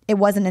it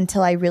wasn't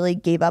until I really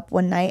gave up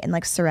one night and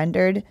like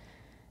surrendered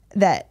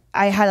that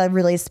I had a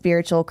really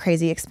spiritual,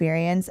 crazy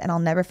experience and I'll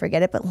never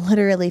forget it. But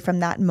literally from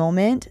that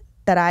moment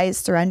that I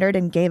surrendered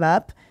and gave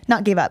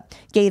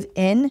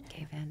in.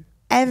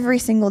 Every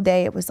single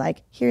day it was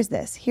like, here's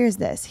this, here's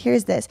this,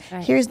 here's this,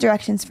 here's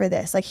directions for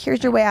this. Like,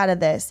 here's your way out of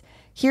this.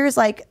 Here's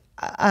like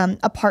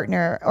a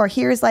partner or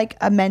here's like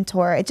a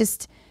mentor.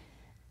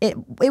 It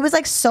was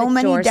like so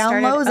many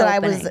downloads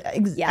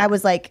that I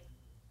was like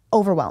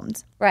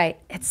overwhelmed. Right.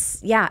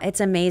 It's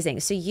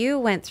amazing. So you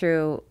went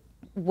through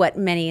what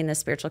many in the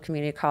spiritual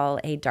community call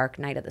a dark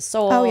night of the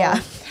soul. Oh yeah.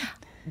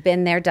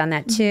 Been there, done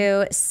that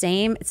too. It's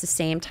the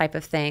same type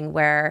of thing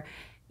where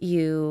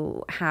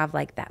you have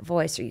like that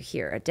voice or you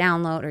hear a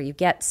download or you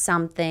get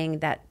something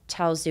that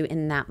tells you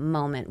in that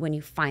moment when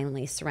you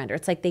finally surrender.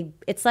 It's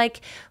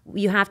like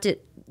you have to,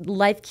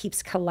 life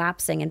keeps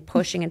collapsing and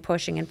pushing and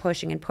pushing and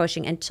pushing and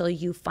pushing until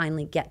you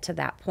finally get to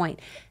that point.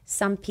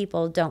 Some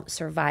people don't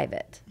survive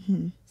it.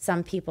 Mm-hmm.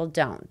 Some people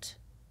don't.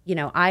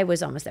 I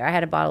was almost there. I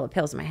had a bottle of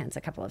pills in my hands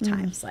a couple of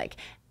times,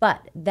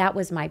 but that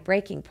was my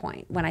breaking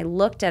point. When I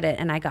looked at it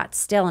and I got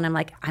still and I'm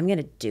like, I'm going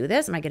to do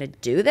this. Am I going to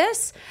do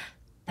this?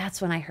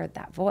 That's when I heard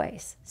that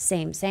voice.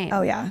 Same.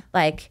 Oh yeah.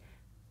 Like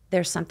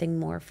there's something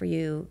more for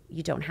you.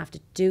 You don't have to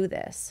do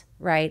this.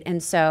 Right.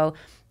 And so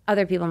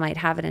other people might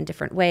have it in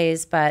different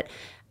ways, but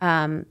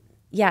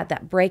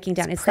that breaking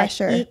down, it's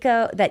pressure.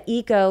 That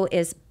ego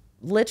is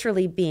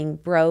literally being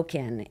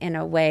broken in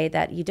a way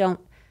that you don't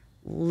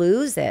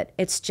lose it.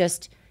 It's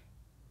just,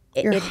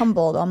 You're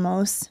humbled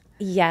almost.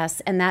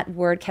 Yes. And that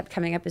word kept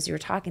coming up as you were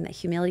talking, that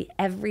humility.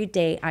 Every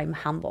day I'm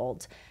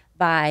humbled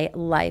by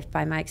life,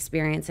 by my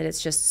experience. And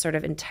it's just sort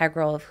of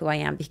integral of who I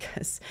am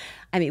because,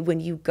 I mean, when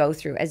you go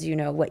through, as you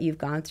know, what you've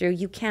gone through,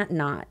 you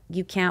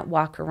can't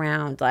walk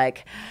around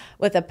like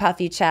with a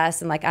puffy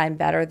chest and like I'm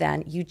better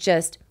than.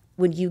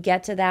 When you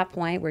get to that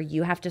point where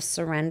you have to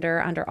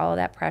surrender under all of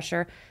that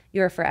pressure,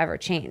 you're forever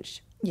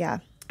changed. Yeah.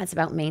 It's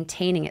about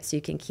maintaining it so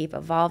you can keep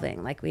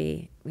evolving. Like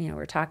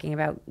we're talking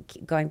about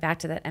going back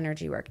to that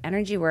energy work.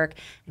 Energy work,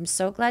 I'm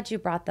so glad you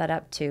brought that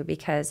up too,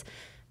 because,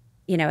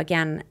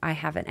 again, I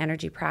have an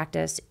energy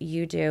practice.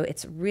 You do.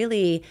 It's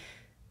really,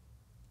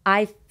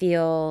 I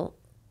feel,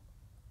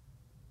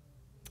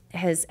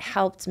 has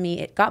helped me.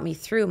 It got me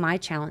through my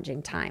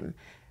challenging time.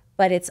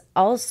 But it's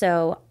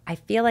also, I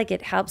feel like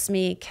it helps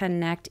me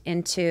connect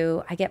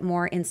into, I get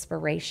more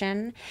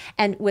inspiration.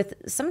 And with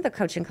some of the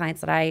coaching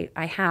clients that I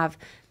have,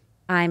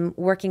 I'm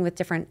working with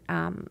different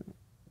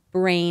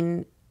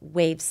brain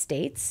wave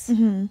states,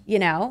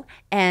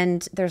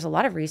 and there's a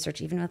lot of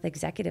research, even with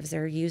executives,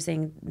 they're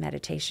using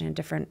meditation and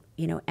different,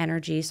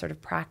 energy sort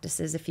of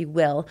practices, if you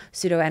will,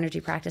 pseudo energy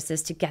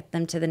practices to get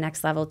them to the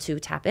next level, to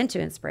tap into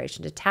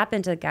inspiration, to tap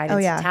into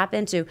guidance, to tap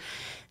into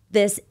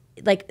this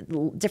like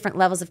different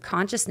levels of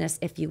consciousness,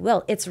 if you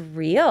will. It's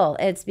real.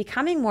 It's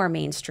becoming more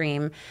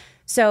mainstream.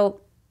 So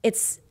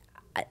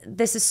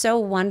this is so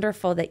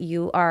wonderful that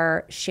you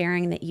are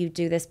sharing that you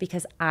do this,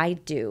 because I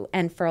do.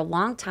 And for a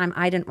long time,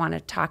 I didn't want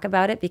to talk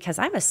about it because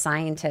I'm a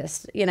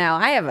scientist.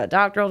 I have a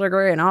doctoral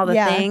degree and all the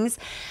things.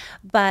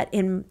 But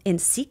in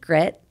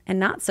secret, and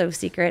not so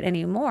secret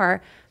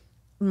anymore,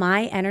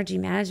 my energy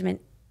management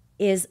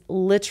is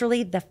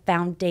literally the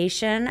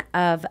foundation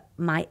of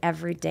my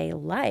everyday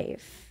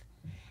life.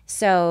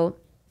 So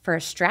for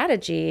a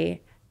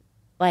strategy,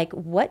 like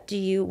what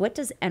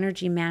does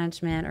energy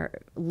management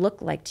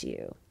look like to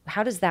you?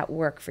 How does that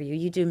work for you?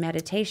 You do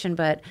meditation,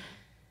 but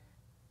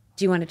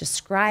do you want to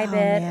describe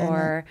it? Man.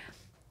 Or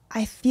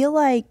I feel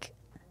like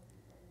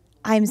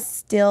I'm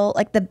still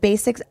like the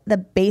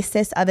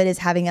basis of it is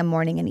having a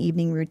morning and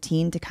evening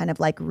routine to kind of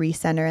like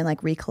recenter and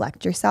like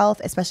recollect yourself,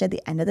 especially at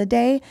the end of the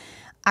day.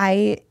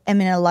 I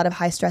am in a lot of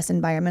high stress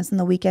environments on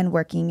the weekend,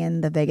 working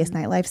in the Vegas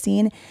nightlife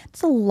scene.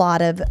 It's a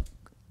lot of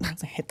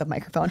I hit the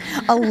microphone.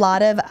 A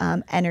lot of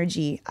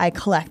energy I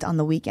collect on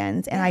the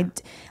weekends. And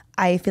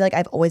I feel like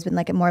I've always been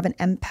like more of an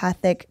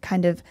empathic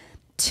kind of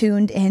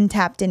tuned in,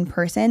 tapped in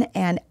person,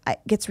 and it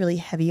gets really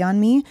heavy on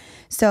me.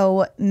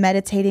 So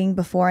meditating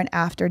before and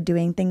after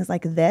doing things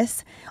like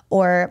this,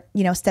 or,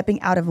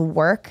 stepping out of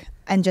work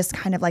and just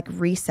kind of like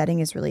resetting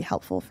is really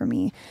helpful for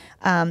me.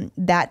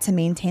 That to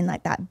maintain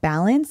like that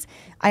balance.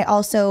 I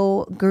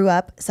also grew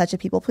up such a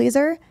people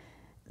pleaser.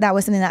 That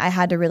was something that I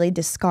had to really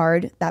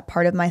discard, that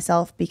part of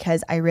myself,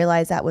 because I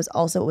realized that was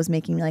also what was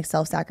making me like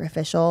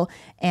self-sacrificial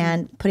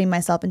and putting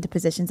myself into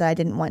positions that I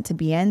didn't want to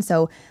be in.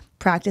 So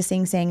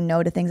practicing saying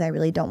no to things I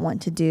really don't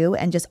want to do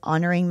and just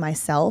honoring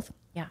myself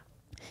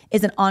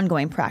is an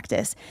ongoing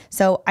practice.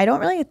 So I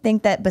don't really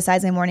think that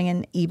besides my morning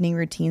and evening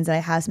routines that I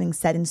have something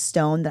set in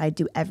stone that I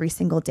do every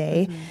single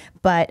day.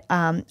 But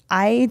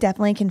I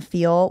definitely can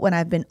feel when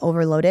I've been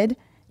overloaded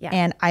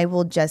and I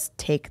will just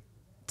take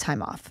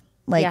time off.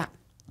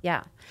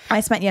 Yeah.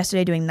 I spent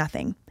yesterday doing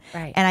nothing.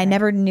 Right. And I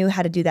never knew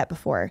how to do that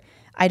before.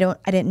 I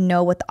didn't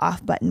know what the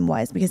off button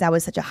was because I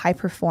was such a high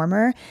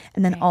performer,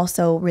 and then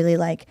also really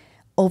like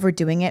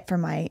overdoing it for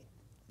my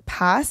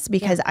past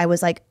because I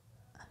was like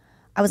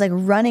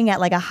running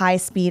at like a high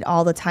speed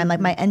all the time. Like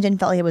my engine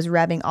felt like it was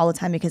revving all the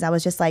time because I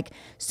was just like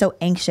so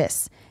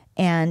anxious,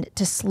 and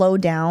to slow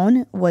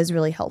down was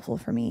really helpful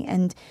for me.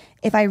 And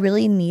if I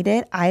really need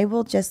it, I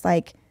will just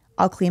like,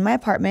 I'll clean my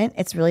apartment.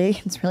 It's really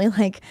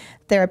like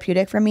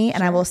therapeutic for me.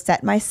 And I will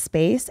set my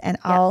space, and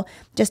I'll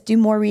just do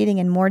more reading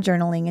and more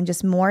journaling and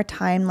just more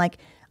time like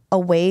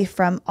away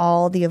from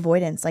all the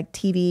avoidance, like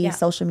TV,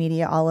 social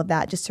media, all of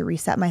that, just to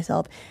reset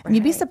myself. And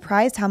you'd be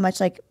surprised how much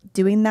like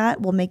doing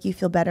that will make you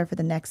feel better for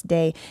the next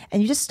day.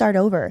 And you just start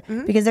over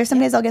because there's some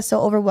days I'll get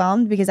so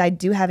overwhelmed because I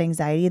do have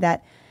anxiety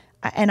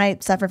and I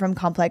suffer from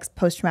complex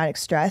post-traumatic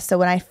stress. So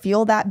when I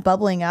feel that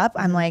bubbling up,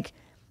 I'm like,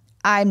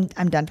 I'm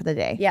done for the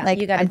day. Yeah, like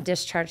you got to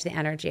discharge the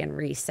energy and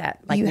reset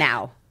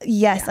now.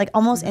 Yes, like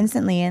almost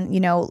instantly.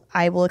 And,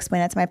 I will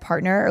explain that to my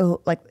partner, or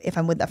like if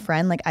I'm with a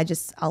friend, like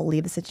I'll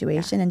leave the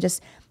situation and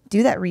just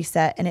do that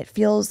reset. And it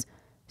feels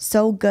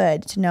so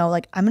good to know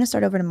like I'm going to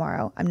start over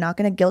tomorrow. I'm not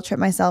going to guilt trip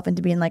myself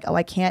into being like, oh,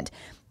 I can't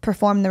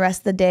perform the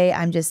rest of the day.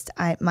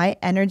 My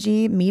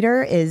energy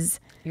meter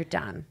you're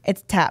done.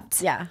 It's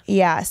tapped. Yeah.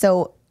 Yeah.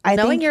 So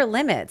knowing your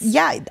limits.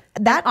 Yeah.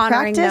 That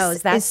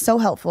practice is so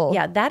helpful.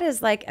 Yeah. That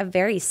is like a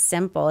very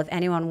simple, if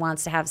anyone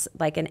wants to have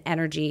like an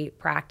energy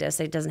practice,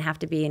 it doesn't have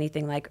to be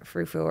anything like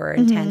frou-frou or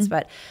intense,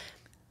 but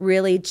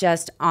really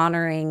just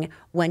honoring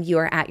when you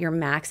are at your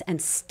max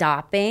and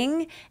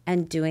stopping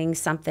and doing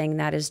something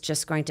that is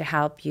just going to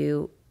help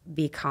you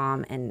be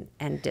calm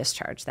and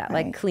discharge that.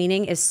 Right. Like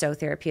cleaning is so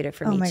therapeutic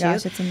for me too. Oh my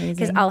gosh, it's amazing.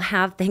 Because I'll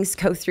have things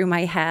go through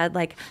my head,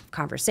 like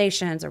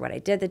conversations or what I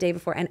did the day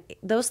before, and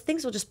those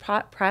things will just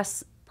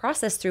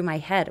process through my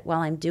head while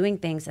I'm doing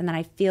things. And then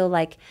I feel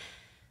like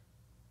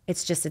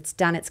it's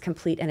done, it's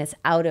complete, and it's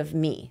out of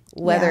me,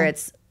 whether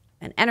it's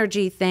an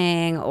energy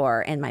thing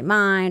or in my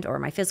mind or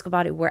my physical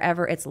body,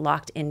 wherever it's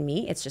locked in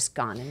me, it's just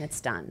gone and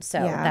it's done. So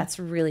that's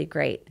really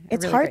great.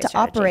 It's really hard to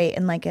operate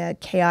in like a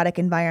chaotic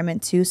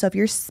environment too. So if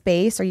your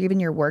space or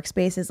even your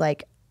workspace is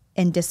like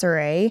in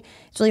disarray,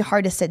 it's really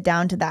hard to sit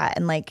down to that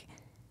and like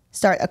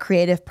start a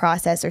creative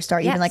process or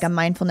start even like a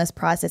mindfulness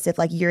process if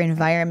like your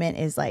environment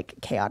is like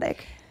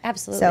chaotic.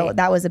 Absolutely. So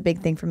that was a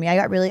big thing for me. I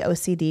got really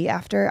OCD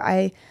after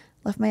I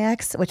left my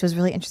ex, which was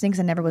really interesting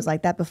because I never was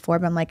like that before.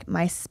 But I'm like,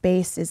 my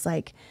space is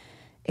like,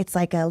 it's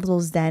like a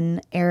little Zen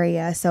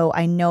area. So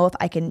I know if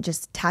I can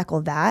just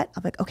tackle that,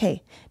 I'm like,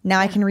 okay, now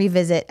I can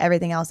revisit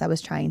everything else I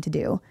was trying to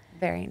do.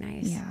 Very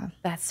nice. Yeah.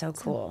 That's so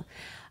cool.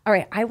 All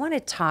right. I want to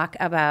talk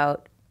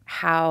about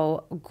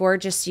how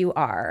gorgeous you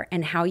are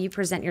and how you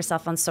present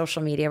yourself on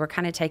social media. We're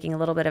kind of taking a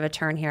little bit of a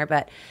turn here,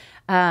 but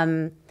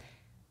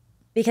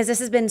because this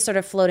has been sort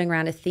of floating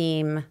around a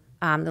theme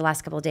the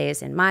last couple of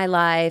days in my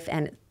life.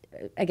 And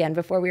again,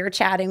 before we were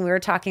chatting, we were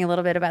talking a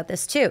little bit about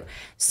this too.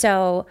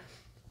 So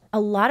a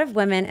lot of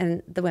women,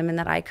 and the women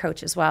that I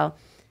coach as well,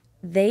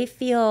 they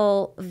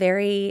feel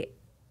very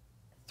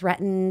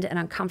threatened and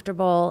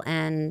uncomfortable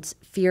and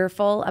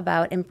fearful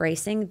about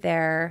embracing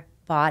their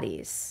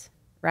bodies,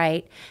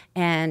 right?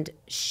 And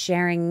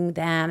sharing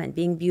them and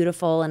being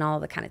beautiful and all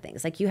the kind of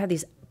things. Like you have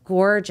these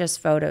gorgeous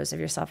photos of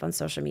yourself on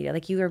social media.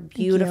 Like you are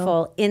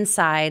beautiful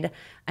inside.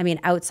 I mean,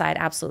 outside,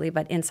 absolutely,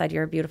 but inside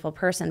you're a beautiful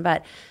person.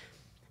 But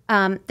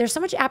there's so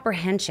much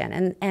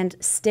apprehension and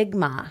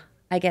stigma,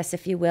 I guess,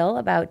 if you will,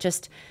 about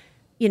just,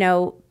 you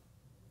know,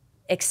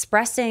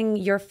 expressing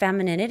your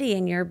femininity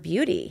and your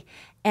beauty.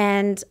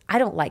 And I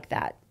don't like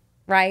that,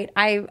 right?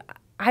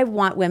 I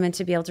want women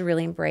to be able to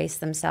really embrace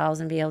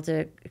themselves and be able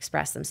to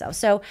express themselves.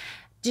 So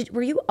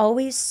were you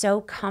always so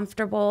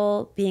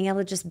comfortable being able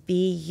to just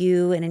be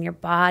you and in your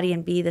body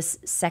and be this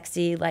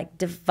sexy, like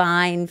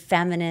divine,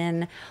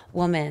 feminine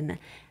woman?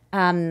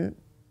 Or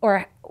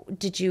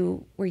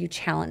were you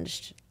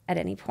challenged at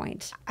any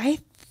point? I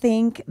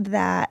think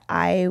that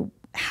I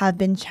have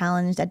been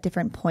challenged at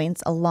different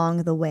points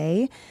along the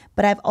way,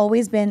 but I've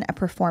always been a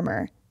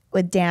performer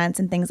with dance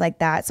and things like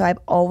that. So I've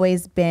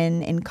always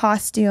been in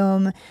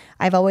costume.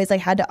 I've always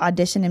like had to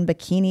audition in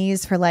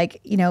bikinis for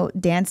like, you know,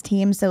 dance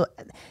teams. So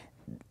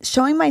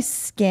showing my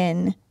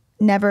skin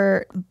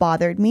never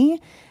bothered me.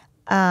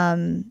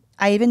 I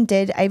even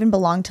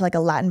belonged to like a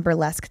Latin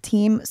burlesque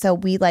team. So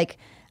we like,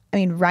 I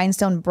mean,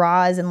 rhinestone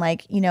bras and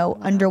like, you know,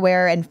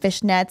 underwear and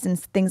fishnets and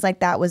things like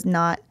that was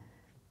not,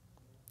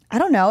 I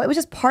don't know. It was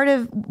just part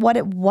of what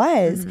it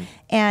was. Mm-hmm.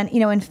 And,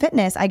 you know, in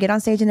fitness, I get on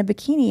stage in a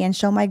bikini and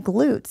show my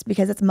glutes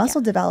because it's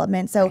muscle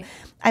development. So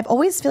I've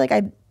always feel like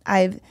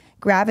I've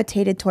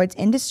gravitated towards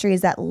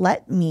industries that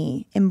let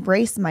me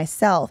embrace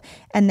myself.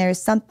 And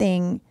there's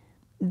something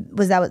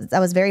that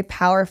was very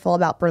powerful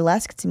about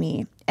burlesque to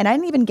me. And I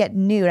didn't even get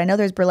nude. I know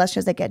there's burlesque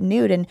shows that get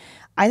nude, and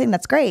I think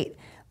that's great.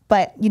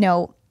 But, you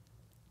know,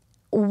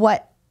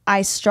 what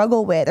I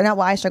struggle with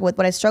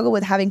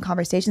having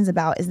conversations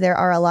about is there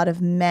are a lot of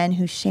men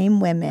who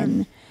shame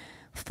women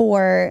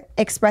for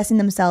expressing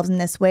themselves in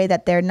this way,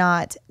 that they're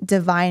not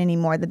divine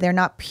anymore, that they're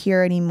not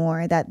pure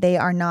anymore, that they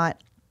are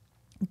not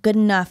good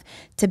enough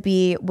to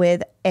be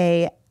with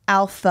a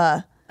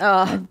alpha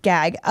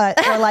gag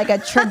or like a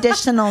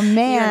traditional man.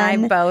 You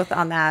and I both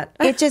on that.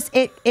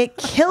 It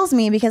kills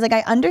me because like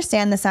I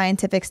understand the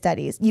scientific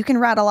studies. You can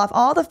rattle off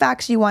all the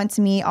facts you want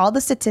to me, all the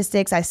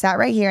statistics. I sat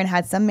right here and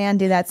had some man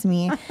do that to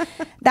me.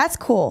 That's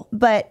cool.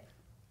 But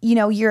you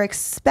know, you're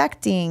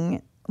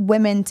expecting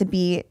women to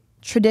be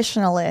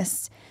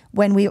traditionalists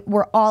when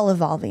we're all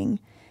evolving,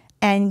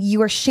 and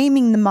you are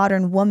shaming the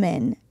modern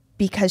woman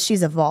because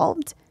she's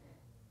evolved,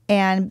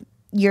 and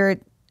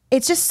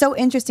it's just so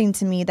interesting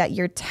to me that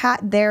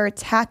they're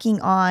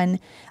tacking on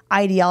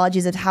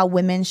ideologies of how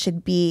women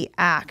should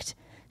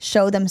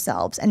show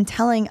themselves, and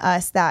telling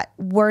us that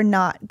we're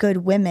not good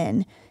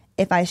women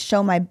if I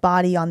show my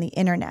body on the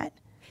internet.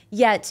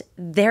 Yet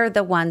they're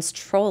the ones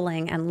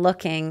trolling and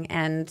looking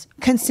and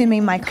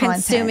consuming my content.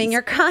 Consuming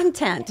your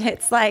content.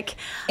 It's like,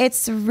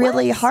 it's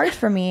really hard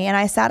for me. And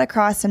I sat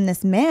across from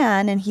this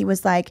man and he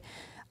was like,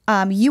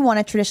 you want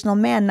a traditional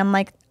man. And I'm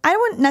like, I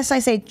wouldn't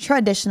necessarily say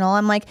traditional.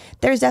 I'm like,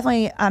 there's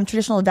definitely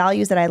traditional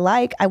values that I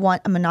like. I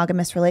want a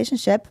monogamous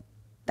relationship.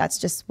 That's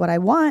just what I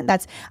want.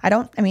 I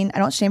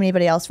don't shame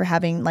anybody else for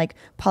having like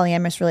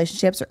polyamorous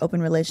relationships or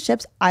open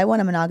relationships. I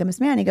want a monogamous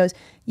man. He goes,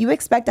 you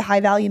expect a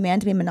high value man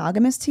to be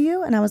monogamous to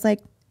you? And I was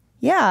like,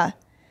 yeah.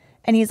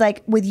 And he's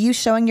like, with you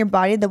showing your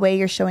body the way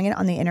you're showing it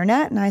on the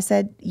internet? And I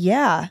said,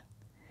 yeah.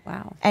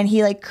 Wow. And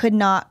he like could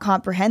not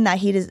comprehend that.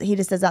 He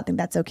just does not think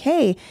that's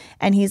okay.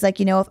 And he's like,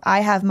 you know, if I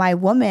have my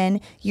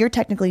woman, you're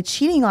technically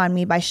cheating on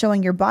me by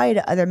showing your body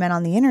to other men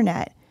on the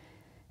internet.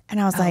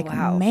 And I was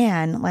wow.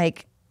 Man,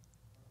 like,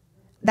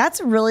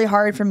 that's really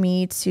hard for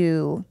me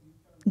to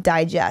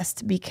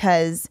digest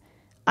because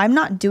I'm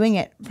not doing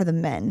it for the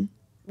men.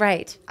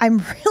 Right.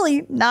 I'm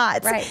really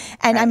not. Right.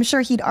 And I'm sure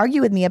he'd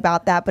argue with me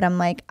about that, but I'm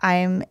like,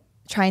 I'm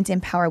trying to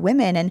empower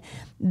women. And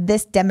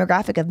this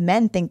demographic of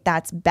men think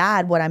that's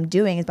bad. What I'm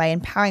doing is by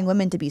empowering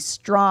women to be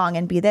strong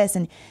and be this.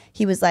 And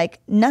he was like,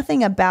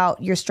 nothing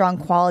about your strong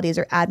qualities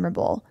are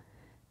admirable.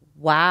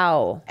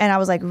 Wow. And I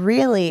was like,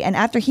 really? And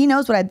after he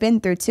knows what I've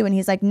been through too. And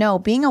he's like, no,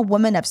 being a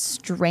woman of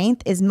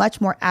strength is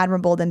much more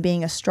admirable than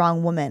being a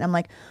strong woman. I'm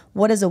like,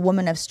 what is a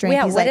woman of strength?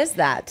 Yeah, he's what like, is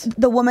that?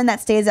 The woman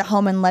that stays at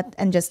home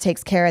and just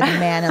takes care of the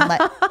man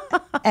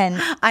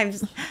and I'm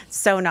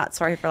so not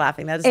sorry for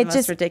laughing. That is the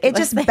most ridiculous It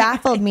just thing.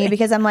 baffled me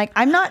because I'm like,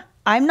 I'm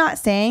not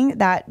saying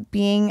that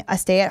being a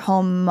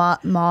stay-at-home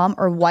mom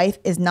or wife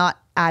is not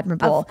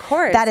admirable. Of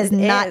course. That is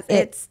not it.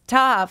 It's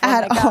tough. Oh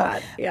my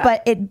God. Yeah.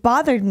 But it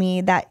bothered me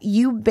that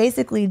you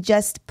basically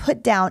just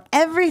put down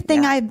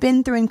everything I've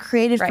been through and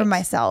created for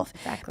myself.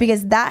 Exactly.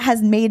 Because that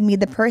has made me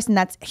the person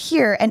that's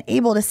here and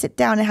able to sit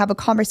down and have a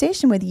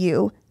conversation with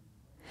you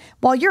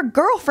while your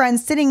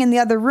girlfriend's sitting in the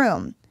other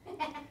room.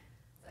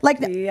 Like,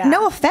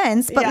 no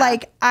offense, but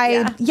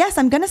yes,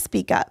 I'm going to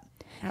speak up.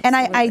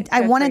 Absolutely. And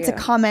I wanted to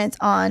comment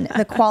on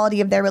the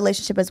quality of their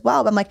relationship as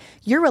well. But I'm like,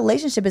 your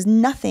relationship is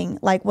nothing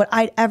like what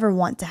I'd ever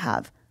want to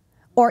have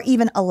or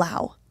even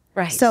allow.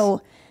 Right.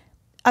 So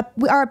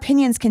our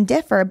opinions can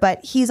differ,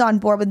 but he's on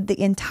board with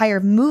the entire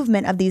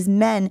movement of these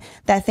men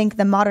that think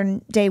the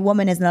modern day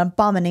woman is an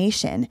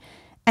abomination.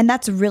 And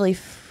that's really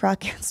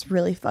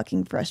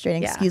fucking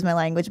frustrating. Yeah. Excuse my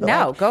language, but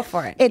no, go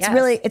for it.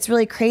 It's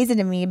really crazy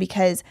to me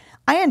because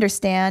I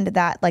understand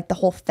that like the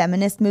whole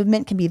feminist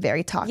movement can be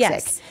very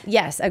toxic.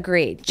 Yes,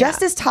 agreed.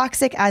 Just as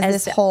toxic as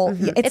this whole.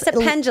 Mm-hmm. It's a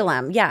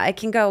pendulum. Yeah, it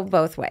can go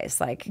both ways.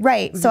 Like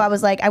right. Mm-hmm. So I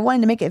was like, I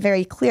wanted to make it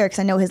very clear because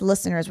I know his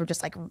listeners were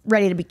just like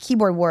ready to be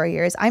keyboard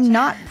warriors. I'm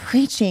not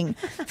preaching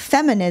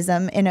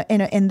feminism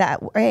in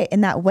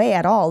that way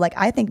at all. Like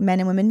I think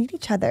men and women need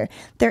each other.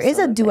 There is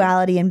a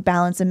duality and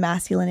balance of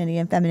masculinity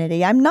and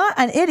femininity. I'm not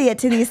an idiot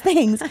to these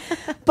things,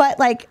 but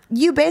like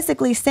you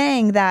basically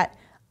saying that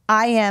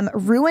I am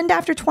ruined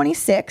after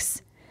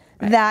 26,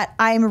 that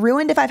I'm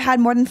ruined if I've had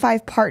more than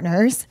 5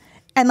 partners.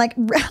 And like,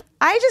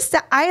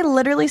 I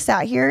literally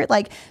sat here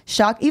like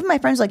shocked. Even my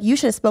friends were like, you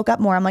should have spoke up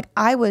more. I'm like,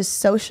 I was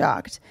so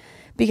shocked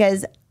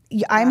because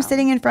I'm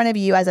sitting in front of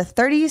you as a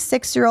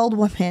 36-year-old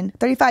woman,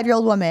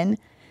 35-year-old woman.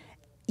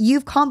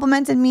 You've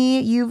complimented me.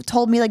 You've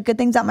told me like good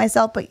things about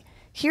myself, but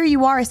here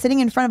you are sitting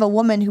in front of a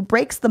woman who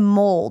breaks the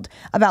mold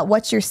about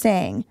what you're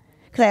saying.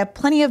 Because I have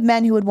plenty of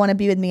men who would want to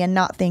be with me and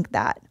not think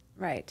that.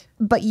 Right.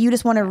 But you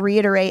just want to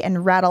reiterate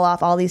and rattle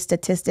off all these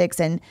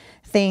statistics and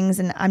things.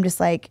 And I'm just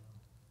like,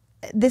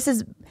 this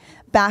is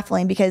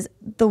baffling because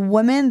the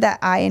women that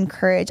I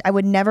encourage, I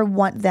would never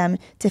want them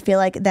to feel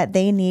like that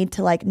they need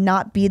to like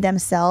not be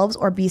themselves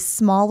or be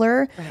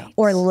smaller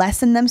or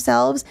lessen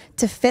themselves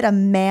to fit a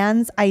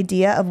man's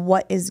idea of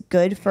what is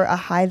good for a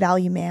high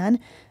value man.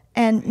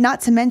 And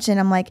not to mention,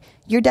 I'm like,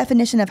 your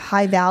definition of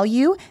high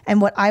value and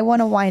what I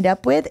want to wind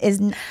up with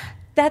is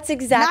that's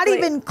exactly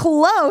not even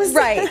close.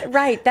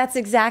 Right. That's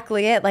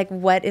exactly it. Like,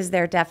 what is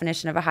their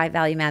definition of a high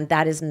value man?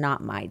 That is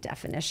not my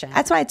definition.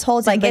 That's why I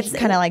told you, like, it's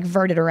kind of like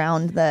verted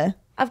around the.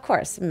 Of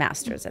course,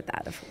 masters at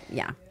that.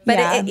 Yeah, but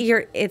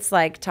it's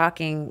like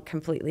talking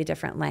completely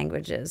different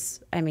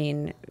languages. I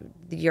mean,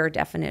 your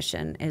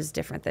definition is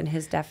different than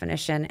his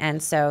definition,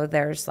 and so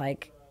there's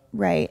like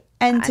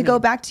And to go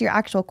back to your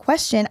actual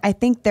question, I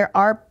think there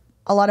are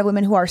a lot of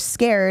women who are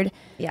scared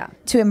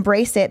to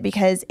embrace it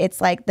because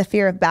it's like the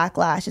fear of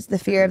backlash. It's the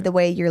fear of the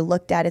way you're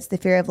looked at. It's the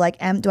fear of like,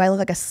 do I look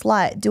like a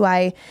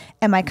slut?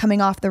 Am I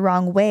coming off the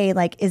wrong way?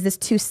 Like, is this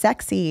too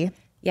sexy?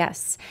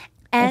 Yes.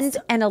 And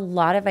a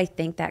lot of, I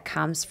think that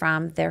comes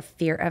from their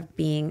fear of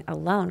being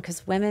alone.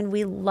 Because women,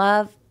 we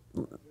love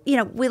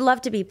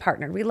to be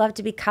partnered. We love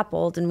to be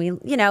coupled. And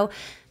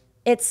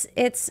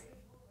it's,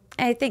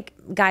 I think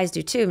guys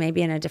do too,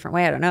 maybe in a different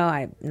way. I don't know.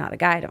 I'm not a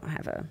guy. I don't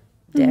have a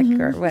dick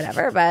or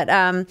whatever, but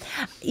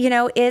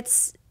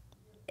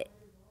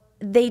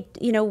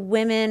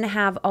women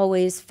have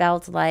always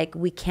felt like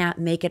we can't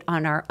make it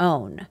on our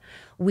own.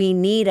 We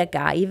need a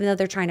guy, even though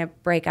they're trying to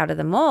break out of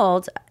the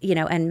mold,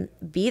 and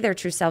be their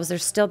true selves.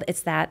 There's still,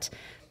 it's that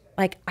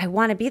like, I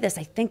want to be this.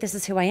 I think this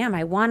is who I am.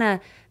 I want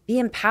to be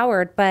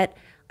empowered, but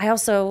I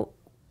also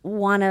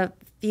want to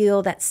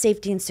feel that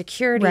safety and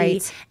security.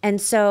 Right.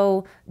 And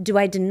so do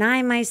I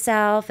deny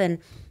myself? And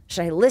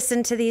should I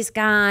listen to these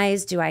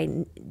guys? Do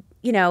I,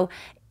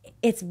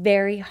 it's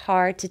very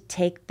hard to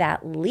take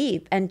that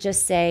leap and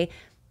just say,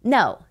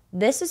 no,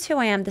 this is who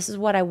I am. This is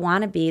what I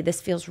want to be. This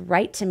feels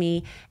right to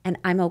me. And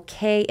I'm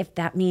okay if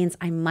that means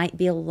I might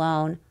be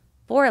alone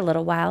for a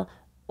little while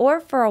or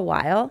for a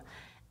while,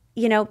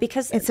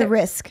 because it's a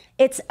risk.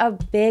 It's a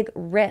big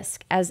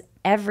risk, as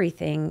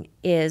everything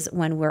is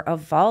when we're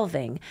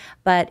evolving.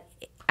 But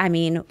I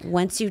mean,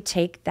 once you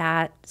take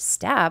that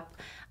step,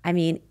 I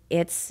mean,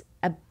 it's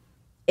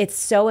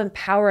so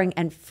empowering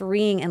and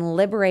freeing and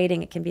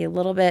liberating. It can be a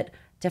little bit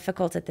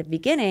difficult at the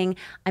beginning.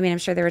 I mean, I'm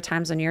sure there were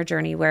times on your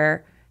journey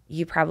where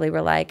you probably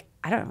were like,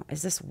 I don't know,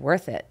 is this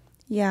worth it?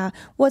 Yeah.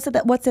 What's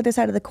the other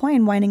side of the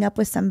coin? Winding up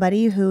with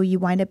somebody who you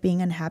wind up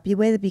being unhappy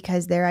with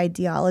because their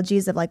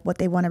ideologies of like what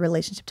they want a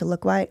relationship to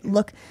look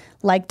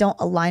like don't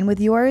align with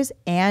yours,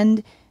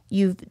 and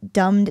you've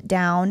dumbed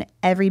down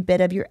every bit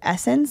of your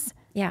essence.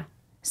 Yeah.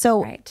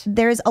 So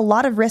there's a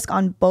lot of risk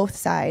on both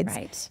sides.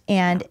 Right.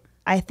 And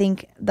I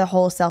think the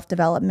whole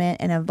self-development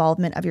and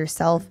involvement of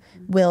yourself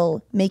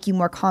will make you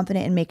more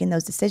confident in making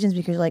those decisions,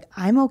 because you're like,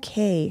 I'm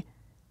okay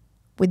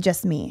with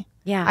just me.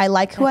 Yeah. I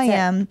like who I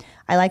am.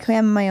 I like who I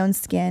am in my own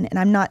skin, and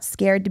I'm not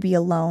scared to be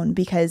alone,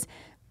 because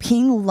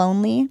being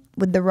lonely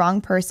with the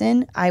wrong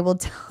person, I will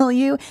tell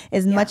you,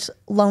 is much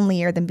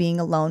lonelier than being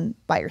alone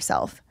by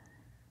yourself.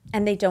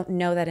 And they don't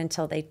know that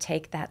until they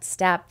take that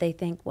step. They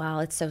think,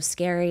 well, it's so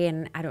scary,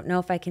 and I don't know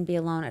if I can be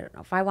alone. I don't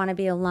know if I want to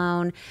be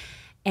alone.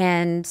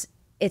 And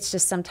it's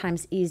just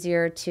sometimes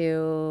easier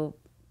to,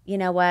 you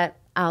know what,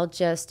 I'll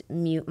just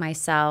mute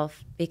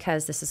myself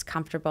because this is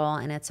comfortable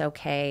and it's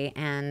okay.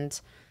 And,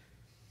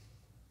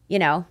 you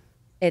know,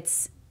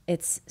 it's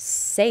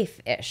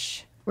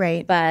safe-ish.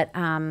 Right. But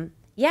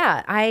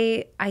yeah,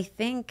 I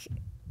think,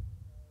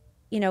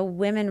 you know,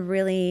 women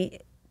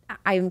really,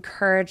 I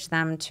encourage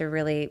them to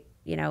really,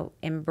 you know,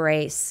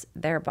 embrace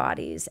their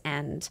bodies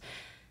and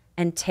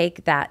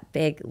take that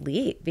big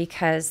leap,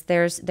 because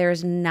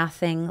there's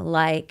nothing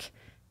like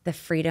the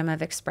freedom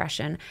of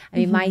expression. I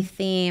mean, my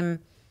theme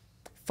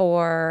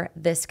for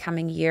this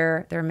coming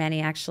year, there are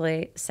many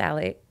actually,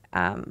 Sally,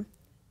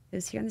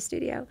 who's here in the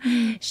studio,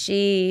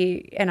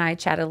 she and I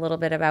chatted a little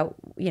bit about,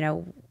 you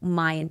know,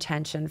 my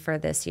intention for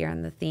this year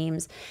and the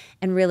themes,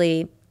 and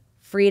really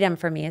freedom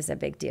for me is a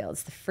big deal.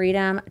 It's the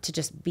freedom to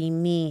just be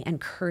me and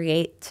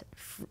create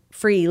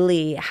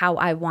freely how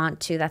I want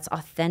to. That's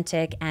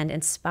authentic and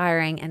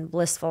inspiring and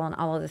blissful and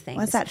all of the things.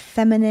 What's that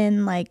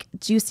feminine, like,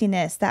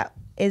 juiciness that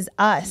is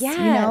us, yes.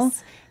 you know?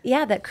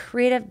 Yeah, that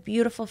creative,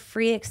 beautiful,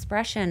 free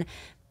expression.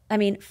 I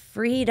mean,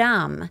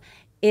 freedom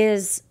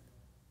is,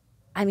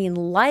 I mean,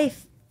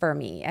 life for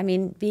me. I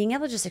mean, being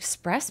able to just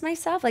express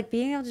myself, like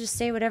being able to just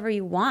say whatever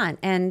you want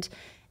and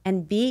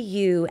be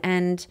you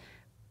and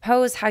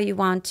pose how you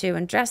want to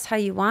and dress how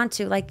you want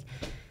to. Like,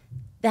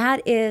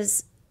 that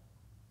is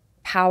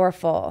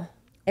powerful.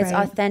 It's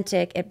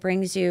authentic. It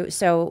brings you,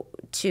 so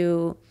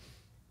to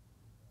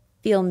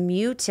feel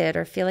muted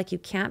or feel like you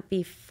can't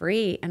be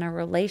free in a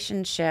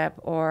relationship,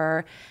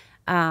 or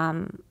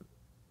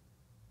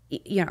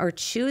you know, or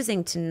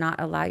choosing to not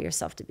allow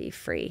yourself to be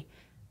free,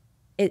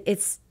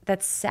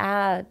 that's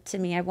sad to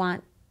me.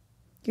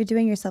 You're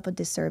doing yourself a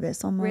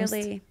disservice almost.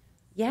 Really,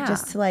 yeah.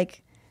 Just to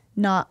like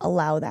not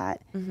allow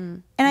that.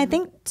 And I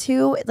think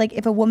too, like,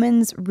 if a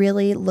woman's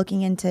really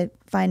looking into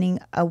finding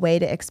a way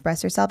to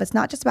express herself, it's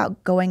not just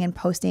about going and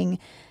posting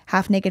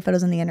half naked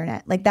photos on the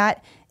internet. Like,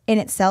 that in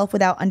itself,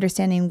 without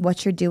understanding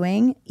what you're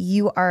doing,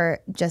 you are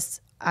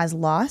just as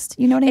lost.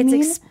 You know what I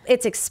mean?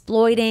 It's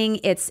exploiting.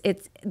 It's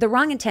the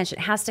wrong intention.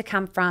 It has to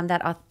come from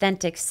that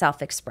authentic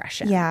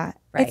self-expression. Yeah.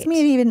 Right. It's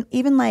maybe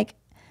even like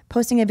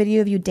posting a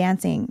video of you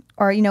dancing,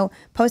 or, you know,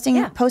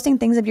 posting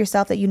things of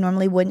yourself that you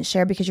normally wouldn't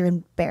share because you're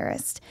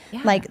embarrassed. Yeah.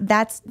 Like,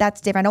 that's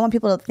different. I don't want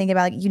people to think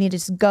about, like, you need to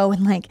just go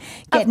and like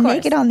get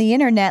naked on the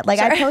internet. Like,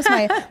 I post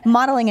my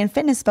modeling and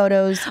fitness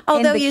photos.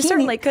 Although you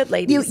certainly could,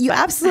 ladies. You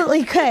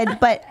absolutely could.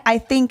 But I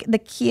think the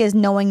key is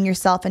knowing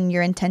yourself and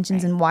your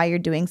intentions and why you're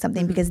doing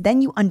something, because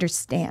then you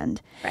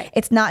understand. Right.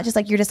 It's not just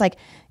like, you're just like,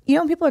 you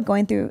know, when people are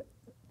going through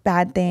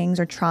bad things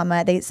or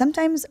trauma, they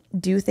sometimes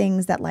do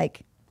things that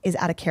like is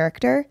out of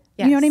character.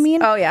 Yes. You know what I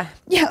mean? Oh, yeah.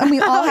 Yeah, and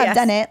we all have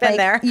done it. Been like,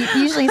 there. You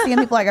usually see when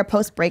people like are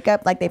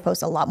post-breakup, like they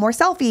post a lot more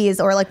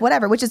selfies or like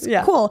whatever, which is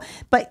cool.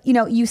 But, you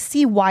know, you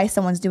see why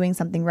someone's doing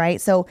something,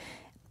 right? So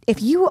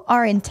if you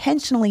are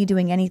intentionally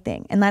doing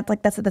anything, and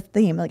that's the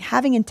theme, like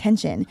having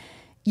intention,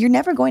 you're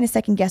never going to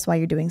second guess why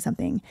you're doing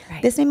something.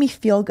 Right. This made me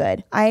feel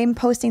good. I am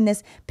posting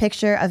this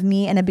picture of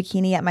me in a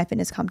bikini at my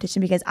fitness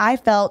competition because I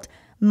felt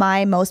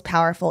my most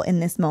powerful in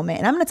this moment.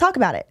 And I'm going to talk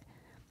about it.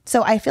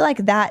 So I feel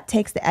like that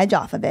takes the edge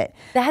off of it.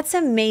 That's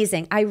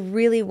amazing. I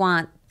really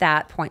want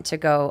that point to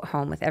go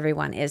home with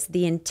everyone, is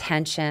the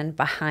intention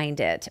behind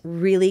it,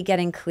 really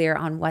getting clear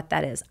on what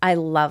that is. I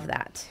love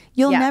that.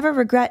 You'll never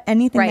regret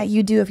anything that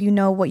you do if you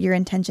know what your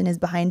intention is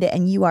behind it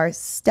and you are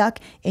stuck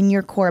in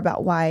your core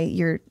about why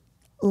you're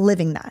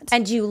living that.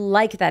 And you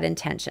like that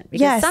intention.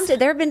 Because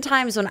there have been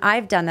times when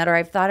I've done that, or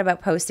I've thought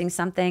about posting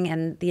something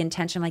and the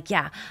intention, like,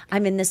 yeah,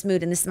 I'm in this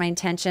mood and this is my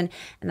intention.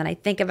 And then I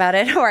think about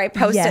it, or I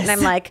post it and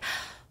I'm like,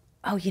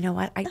 oh, you know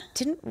what? I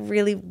didn't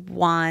really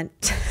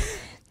want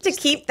to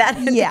keep that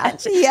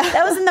intention. Yeah.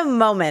 That was in the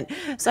moment.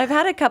 So I've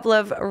had a couple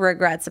of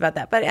regrets about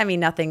that. But I mean,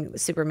 nothing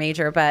super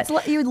major. But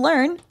you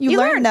learn. You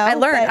learn, though.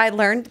 I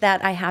learned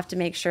that I have to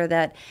make sure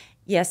that,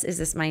 yes, is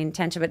this my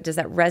intention? But does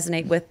that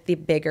resonate with the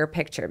bigger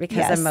picture?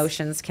 Because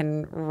emotions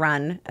can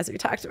run, as we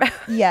talked about.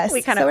 Yes.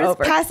 We're just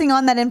passing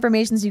on that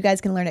information so you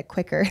guys can learn it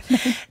quicker.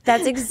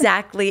 That's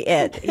exactly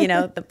it. You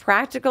know, the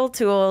practical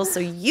tools so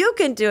you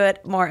can do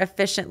it more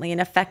efficiently and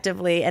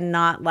effectively, and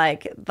not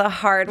like the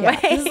hard way.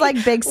 This is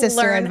like big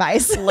sister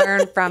advice.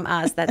 Learn from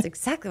us. That's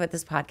exactly what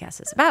this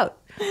podcast is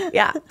about.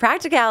 Yeah.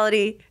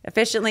 Practicality,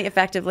 efficiently,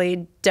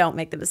 effectively. Don't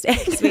make the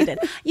mistakes we did.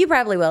 You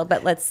probably will,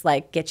 but let's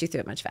like get you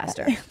through it much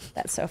faster.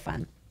 That's so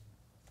fun.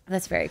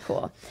 That's very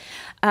cool.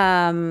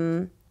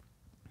 Well,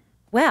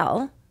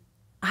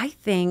 I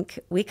think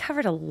we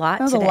covered a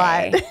lot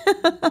today.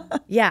 A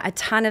lot. Yeah, a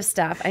ton of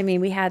stuff. I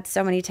mean, we had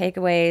so many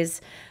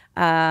takeaways,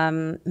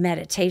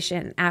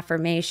 meditation,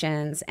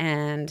 affirmations,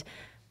 and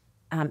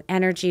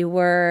energy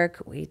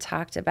work. We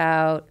talked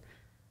about,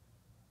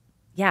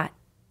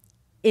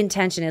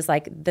 intention is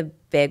like the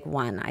big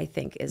one, I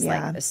think, is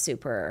like a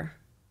super,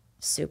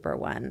 super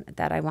one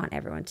that I want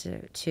everyone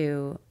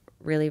to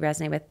really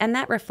resonate with. And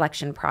that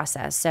reflection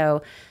process.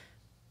 So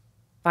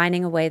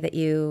finding a way that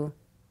you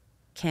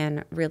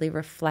can really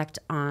reflect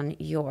on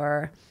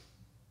your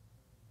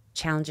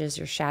challenges,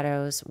 your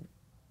shadows,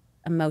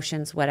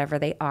 emotions, whatever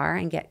they are,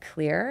 and get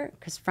clear.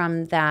 Because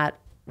from that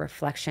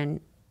reflection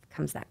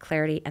comes that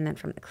clarity. And then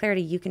from the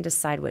clarity, you can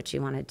decide what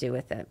you want to do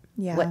with it.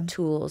 Yeah. What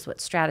tools, what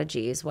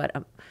strategies, what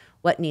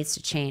needs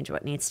to change,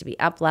 what needs to be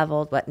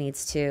up-leveled, what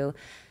needs to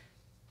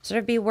sort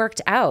of be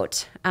worked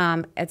out.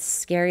 As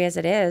scary as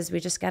it is,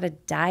 we just got to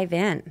dive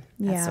in.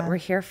 That's what we're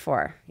here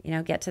for. You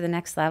know, get to the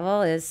next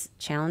level is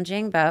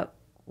challenging, but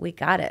we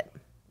got it,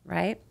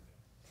 right?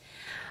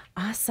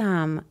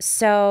 Awesome.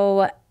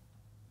 So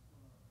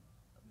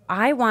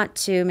I want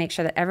to make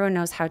sure that everyone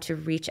knows how to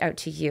reach out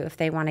to you if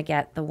they want to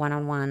get the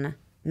one-on-one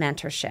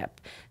mentorship.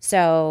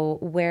 So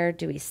where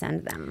do we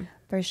send them?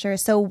 For sure.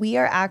 So we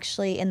are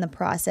actually in the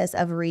process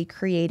of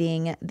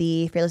recreating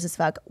the Fearless as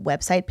Fuck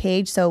website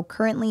page. So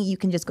currently you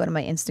can just go to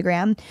my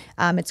Instagram.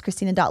 It's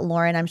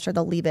Krystyna.Lauren. I'm sure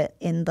they'll leave it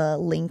in the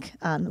link,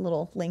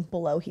 little link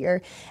below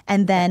here.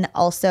 And then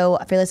also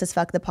Fearless as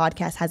Fuck, the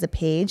podcast, has a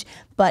page.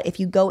 But if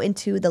you go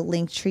into the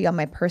link tree on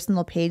my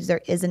personal page, there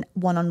is a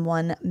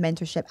one-on-one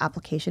mentorship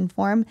application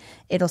form.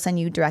 It'll send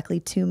you directly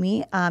to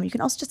me. You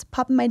can also just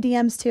pop in my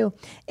DMs too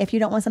if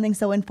you don't want something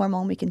so informal,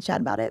 and we can chat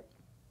about it.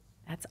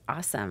 That's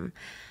awesome.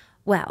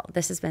 Well,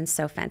 this has been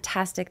so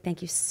fantastic.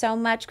 Thank you so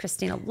much,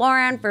 Krystyna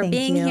Lauren, for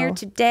being here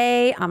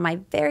today on my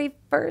very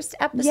first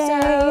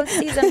episode,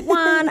 Season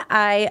 1.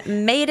 I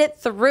made it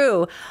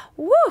through.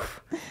 Woo!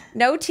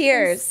 No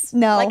tears.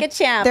 No. Like a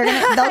champ.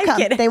 They'll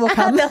come. They will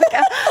come.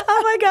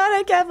 Oh my God,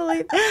 I can't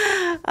believe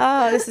it.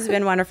 Oh, this has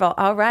been wonderful.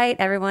 All right,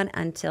 everyone.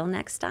 Until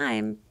next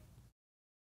time.